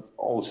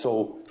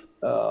also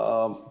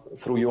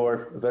through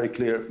your very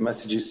clear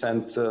messages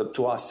sent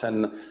to us.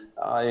 And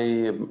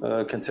I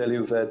can tell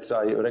you that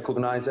I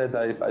recognize it.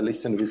 I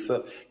listen with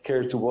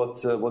care to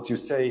what you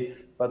say,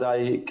 but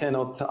I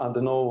cannot,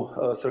 under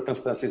no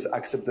circumstances,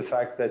 accept the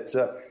fact that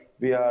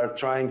we are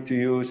trying to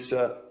use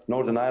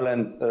Northern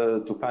Ireland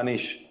to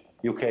punish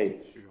UK.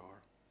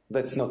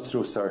 That's not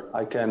true, sir.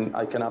 I can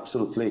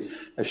absolutely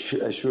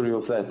assure you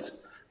of that.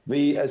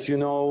 We, as you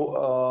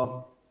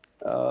know,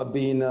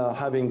 been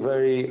having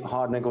very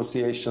hard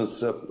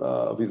negotiations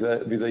with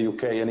the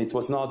UK, and it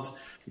was not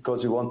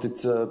because we wanted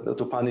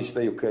to punish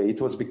the UK.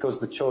 It was because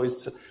the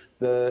choice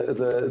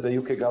the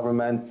UK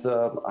government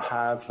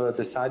have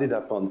decided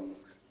upon.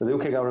 The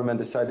UK government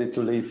decided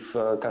to leave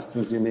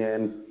customs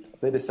union.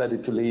 They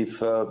decided to leave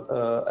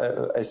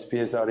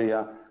SPS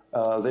area.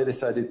 They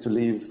decided to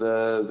leave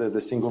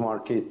the single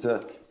market.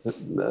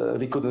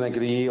 We couldn't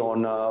agree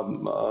on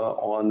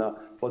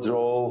what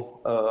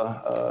role,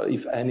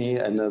 if any,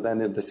 and then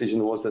the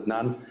decision was that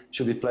none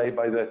should be played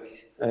by the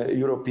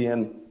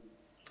European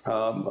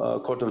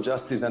Court of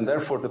Justice, and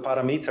therefore the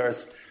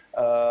parameters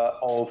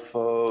of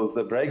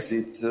the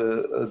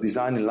Brexit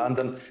design in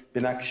London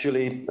been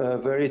actually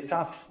very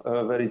tough,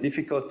 very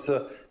difficult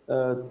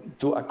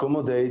to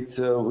accommodate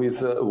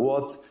with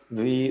what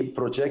we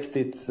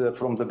projected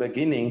from the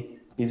beginning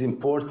is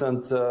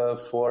important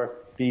for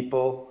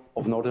people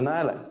of Northern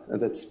Ireland.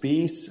 And that's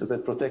peace,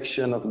 that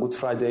protection of Good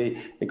Friday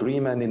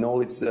Agreement in all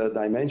its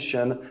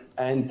dimension,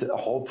 and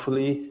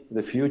hopefully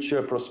the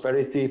future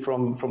prosperity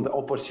from the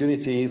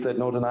opportunity that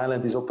Northern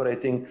Ireland is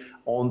operating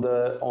on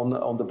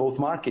the both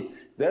market.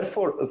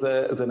 Therefore,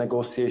 the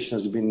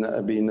negotiations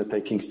have been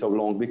taking so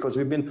long, because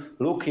we've been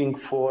looking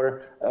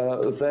for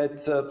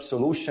that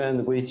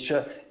solution, which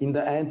in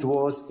the end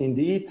was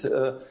indeed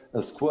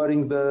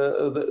squaring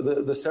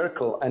the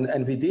circle,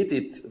 and we did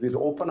it with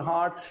open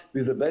heart,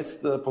 with the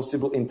best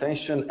possible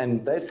intention,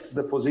 and that's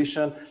the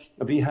position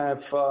we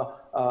have.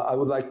 I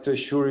would like to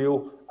assure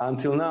you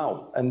until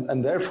now,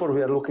 and therefore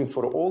we are looking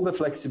for all the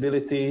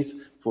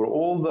flexibilities, for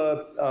all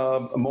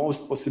the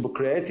most possible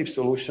creative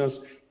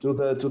solutions to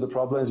the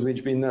problems which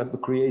have been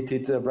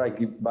created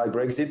by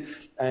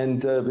Brexit,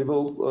 and we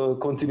will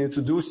continue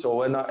to do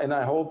so. And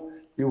I hope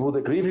you would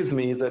agree with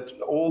me that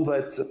all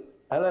that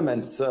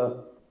elements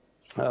of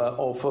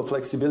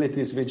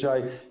flexibilities which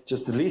I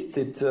just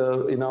listed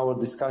in our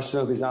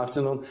discussion this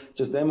afternoon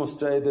just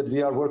demonstrate that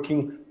we are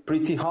working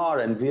pretty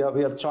hard, and we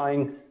are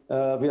trying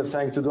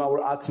to do our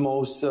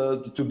utmost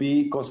to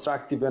be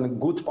constructive and a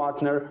good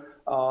partner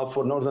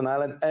for Northern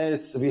Ireland,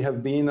 as we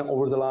have been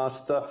over the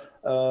last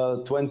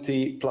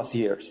 20 plus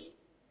years.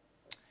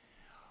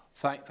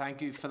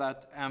 Thank you for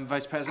that,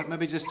 Vice President.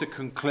 Maybe just to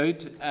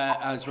conclude,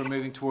 as we're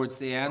moving towards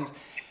the end,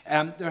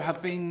 there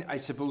have been, I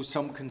suppose,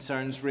 some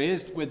concerns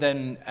raised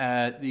within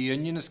the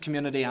unionist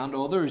community and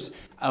others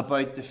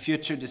about the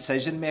future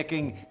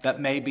decision-making that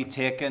may be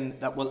taken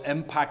that will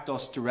impact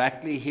us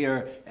directly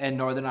here in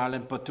Northern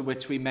Ireland, but to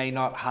which we may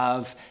not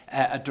have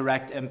a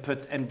direct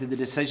input into the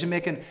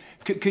decision-making.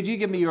 Could you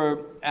give me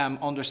your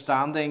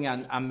understanding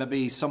and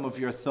maybe some of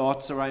your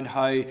thoughts around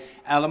how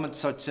elements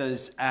such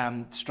as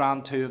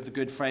Strand 2 of the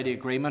Good Friday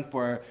Agreement,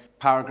 where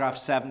paragraph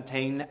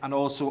 17 and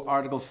also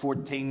Article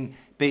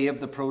 14b of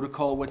the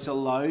protocol, which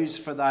allows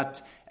for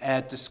that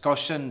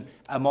discussion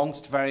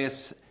amongst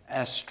various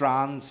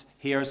strands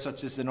here,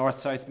 such as the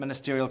North-South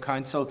Ministerial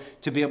Council,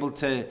 to be able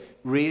to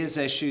raise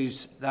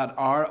issues that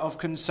are of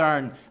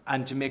concern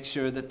and to make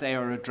sure that they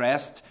are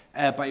addressed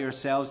by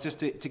yourselves. Just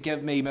to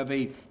give me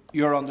maybe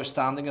your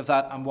understanding of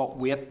that and what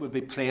weight would be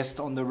placed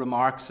on the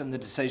remarks and the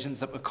decisions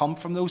that would come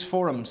from those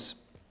forums.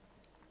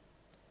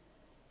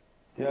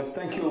 Yes,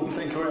 thank you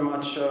very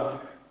much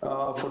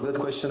for that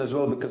question as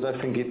well, because I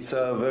think it's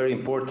very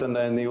important,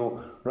 and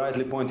you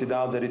rightly pointed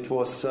out that it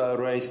was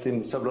raised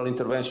in several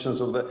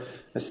interventions of the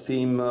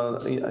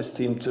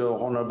esteemed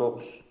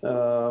honourable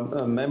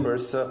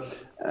members.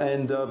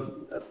 And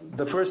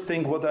the first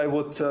thing what I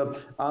would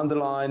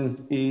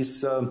underline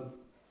is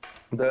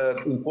the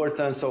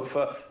importance of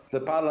the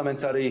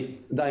parliamentary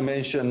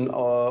dimension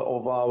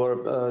of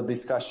our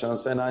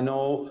discussions. And I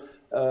know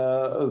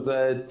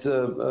that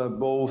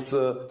both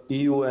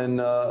EU and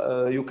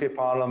UK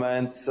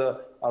parliaments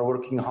are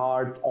working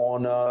hard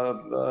on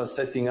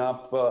setting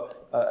up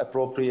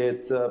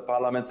appropriate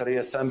parliamentary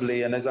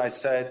assembly. And as I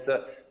said,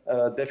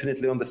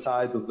 definitely on the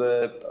side of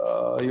the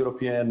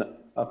European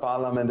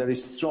Parliament, there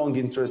is strong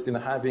interest in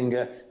having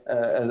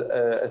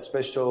a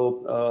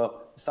special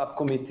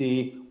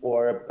subcommittee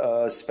or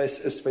a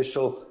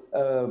special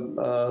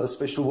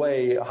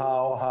way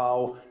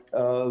how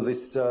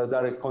this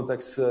direct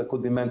contacts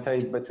could be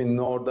maintained between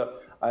Northern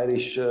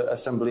Irish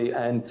Assembly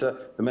and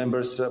the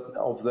members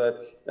of the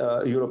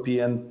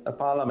European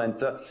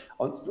Parliament.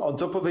 On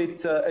top of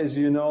it, as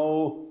you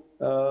know,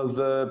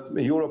 the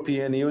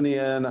European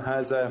Union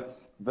has a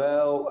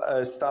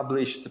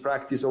well-established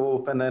practice of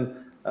open and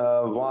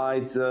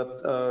wide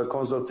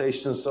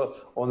consultations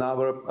on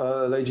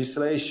our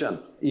legislation.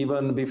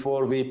 Even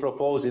before we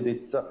propose it,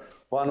 it's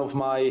one of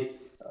my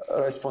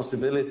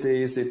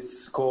responsibilities.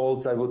 It's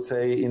called, I would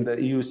say, in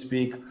the EU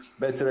speak,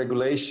 better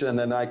regulation.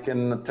 And I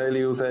can tell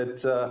you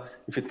that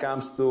if it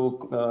comes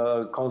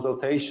to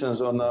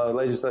consultations on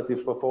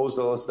legislative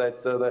proposals,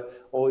 that the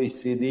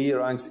OECD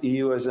ranks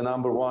EU as the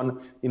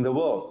 #1 in the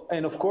world.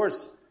 And of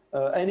course,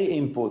 any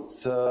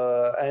inputs,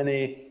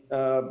 any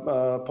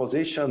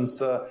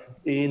positions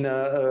in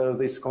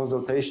these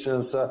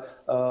consultations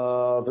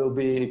will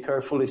be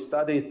carefully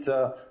studied,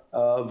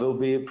 will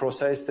be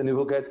processed, and you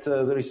will get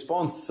the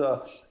response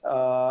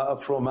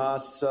from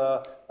us,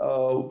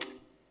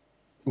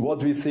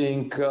 what we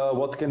think,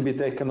 what can be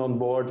taken on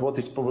board, what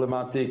is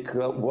problematic,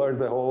 where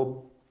the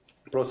whole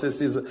process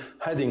is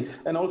heading.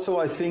 And also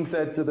I think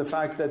that the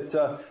fact that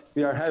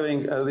we are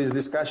having this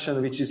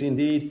discussion, which is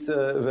indeed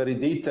very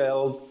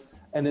detailed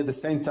and at the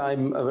same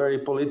time very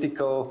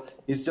political,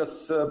 is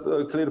just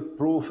clear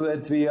proof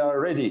that we are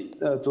ready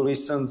to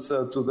listen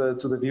to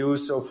the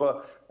views of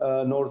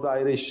North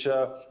Irish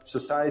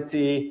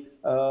society,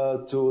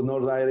 to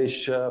North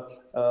Irish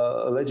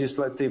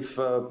Legislative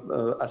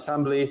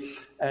Assembly,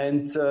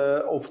 and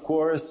of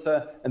course,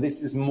 and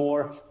this is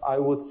more, I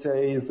would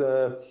say,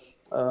 the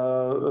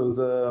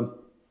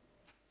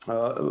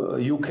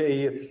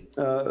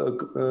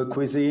UK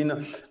cuisine.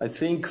 I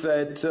think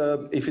that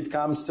if it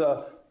comes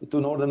to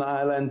Northern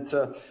Ireland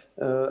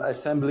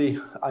Assembly,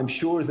 I'm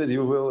sure that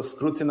you will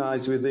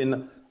scrutinize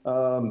within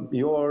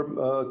your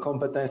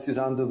competencies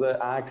under the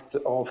Act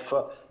of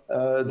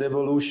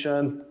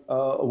Devolution,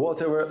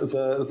 whatever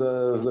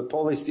the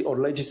policy or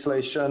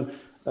legislation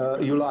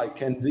you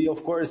like. And we,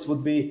 of course,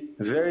 would be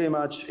very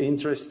much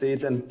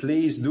interested, and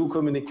please do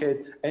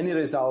communicate any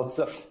results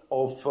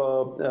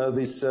of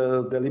these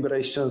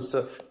deliberations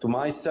to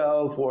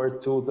myself or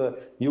to the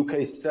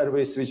UK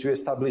service which we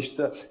established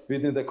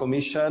within the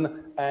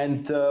Commission,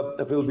 and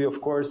will be,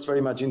 of course,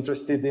 very much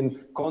interested in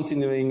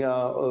continuing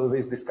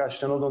this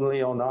discussion not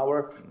only on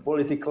our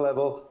political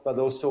level but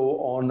also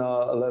on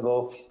a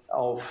level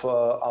of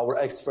our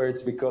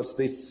experts, because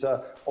this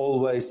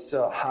always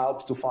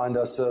helps to find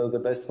us the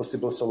best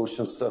possible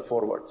solutions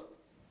forward.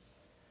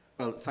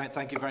 Well,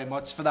 thank you very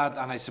much for that.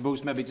 And I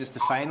suppose maybe just the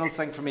final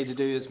thing for me to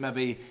do is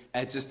maybe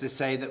just to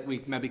say that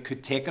we maybe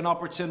could take an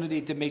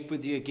opportunity to meet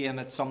with you again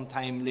at some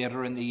time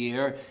later in the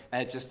year,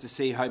 just to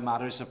see how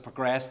matters have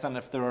progressed and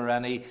if there are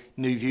any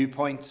new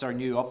viewpoints or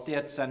new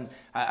updates. And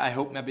I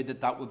hope maybe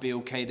that would be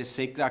okay to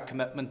seek that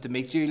commitment to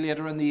meet you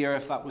later in the year,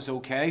 if that was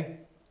okay.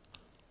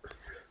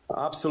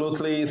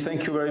 Absolutely.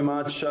 Thank you very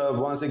much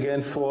once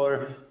again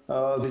for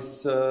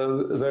this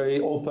very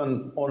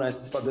open,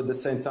 honest, but at the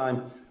same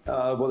time,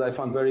 what I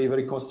found very,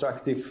 very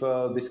constructive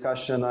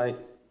discussion.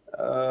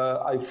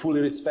 I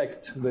fully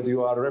respect that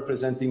you are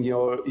representing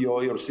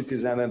your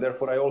citizen, and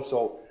therefore I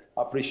also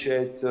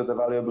appreciate the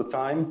valuable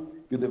time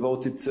you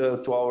devoted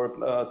to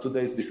our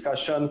today's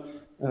discussion.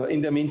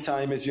 In the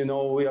meantime, as you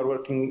know, we are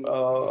working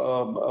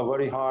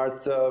very hard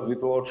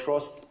with Lord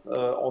Frost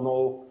on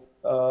all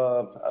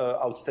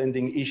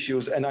outstanding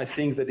issues, and I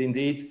think that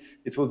indeed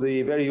it will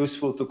be very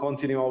useful to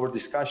continue our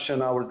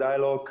discussion, our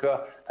dialogue,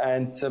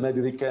 and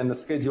maybe we can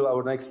schedule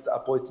our next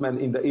appointment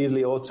in the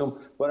early autumn,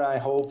 where I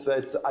hope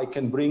that I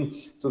can bring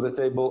to the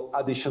table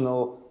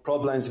additional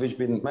problems which have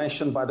been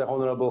mentioned by the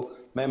honourable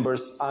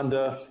members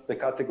under the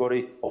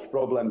category of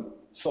problem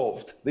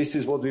solved. This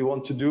is what we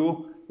want to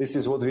do. This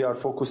is what we are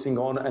focusing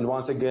on. And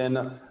once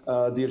again,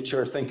 dear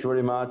Chair, thank you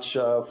very much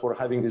for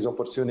having this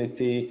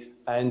opportunity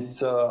and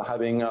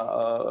having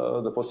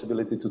the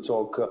possibility to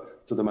talk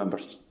to the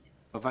members.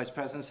 Well, Vice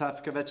President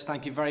Šefčovič,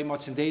 thank you very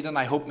much indeed, and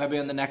I hope maybe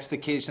on the next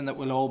occasion that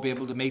we'll all be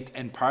able to meet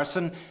in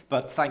person.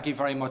 But thank you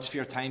very much for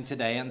your time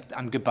today,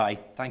 and goodbye.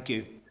 Thank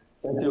you.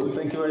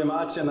 Thank you very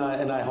much, and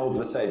I hope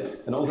the same.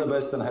 And all the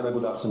best, and have a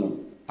good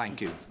afternoon.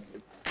 Thank you.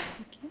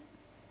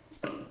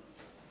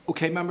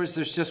 Okay, members,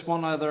 there's just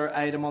one other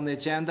item on the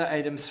agenda,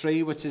 item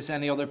 3, which is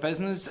any other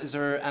business. Is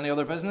there any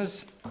other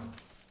business?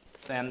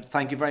 then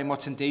thank you very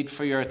much indeed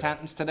for your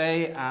attendance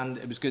today, and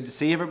it was good to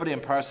see everybody in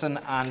person,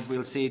 and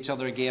we'll see each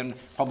other again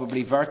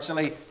probably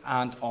virtually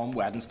and on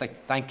Wednesday.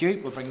 Thank you.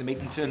 We'll bring the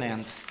meeting to an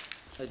end.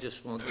 I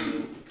just want to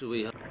know, do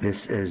we have... This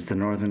is the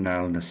Northern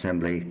Ireland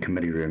Assembly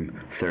Committee Room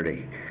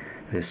 30.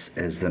 This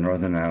is the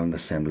Northern Ireland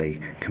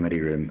Assembly Committee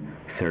Room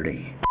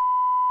 30.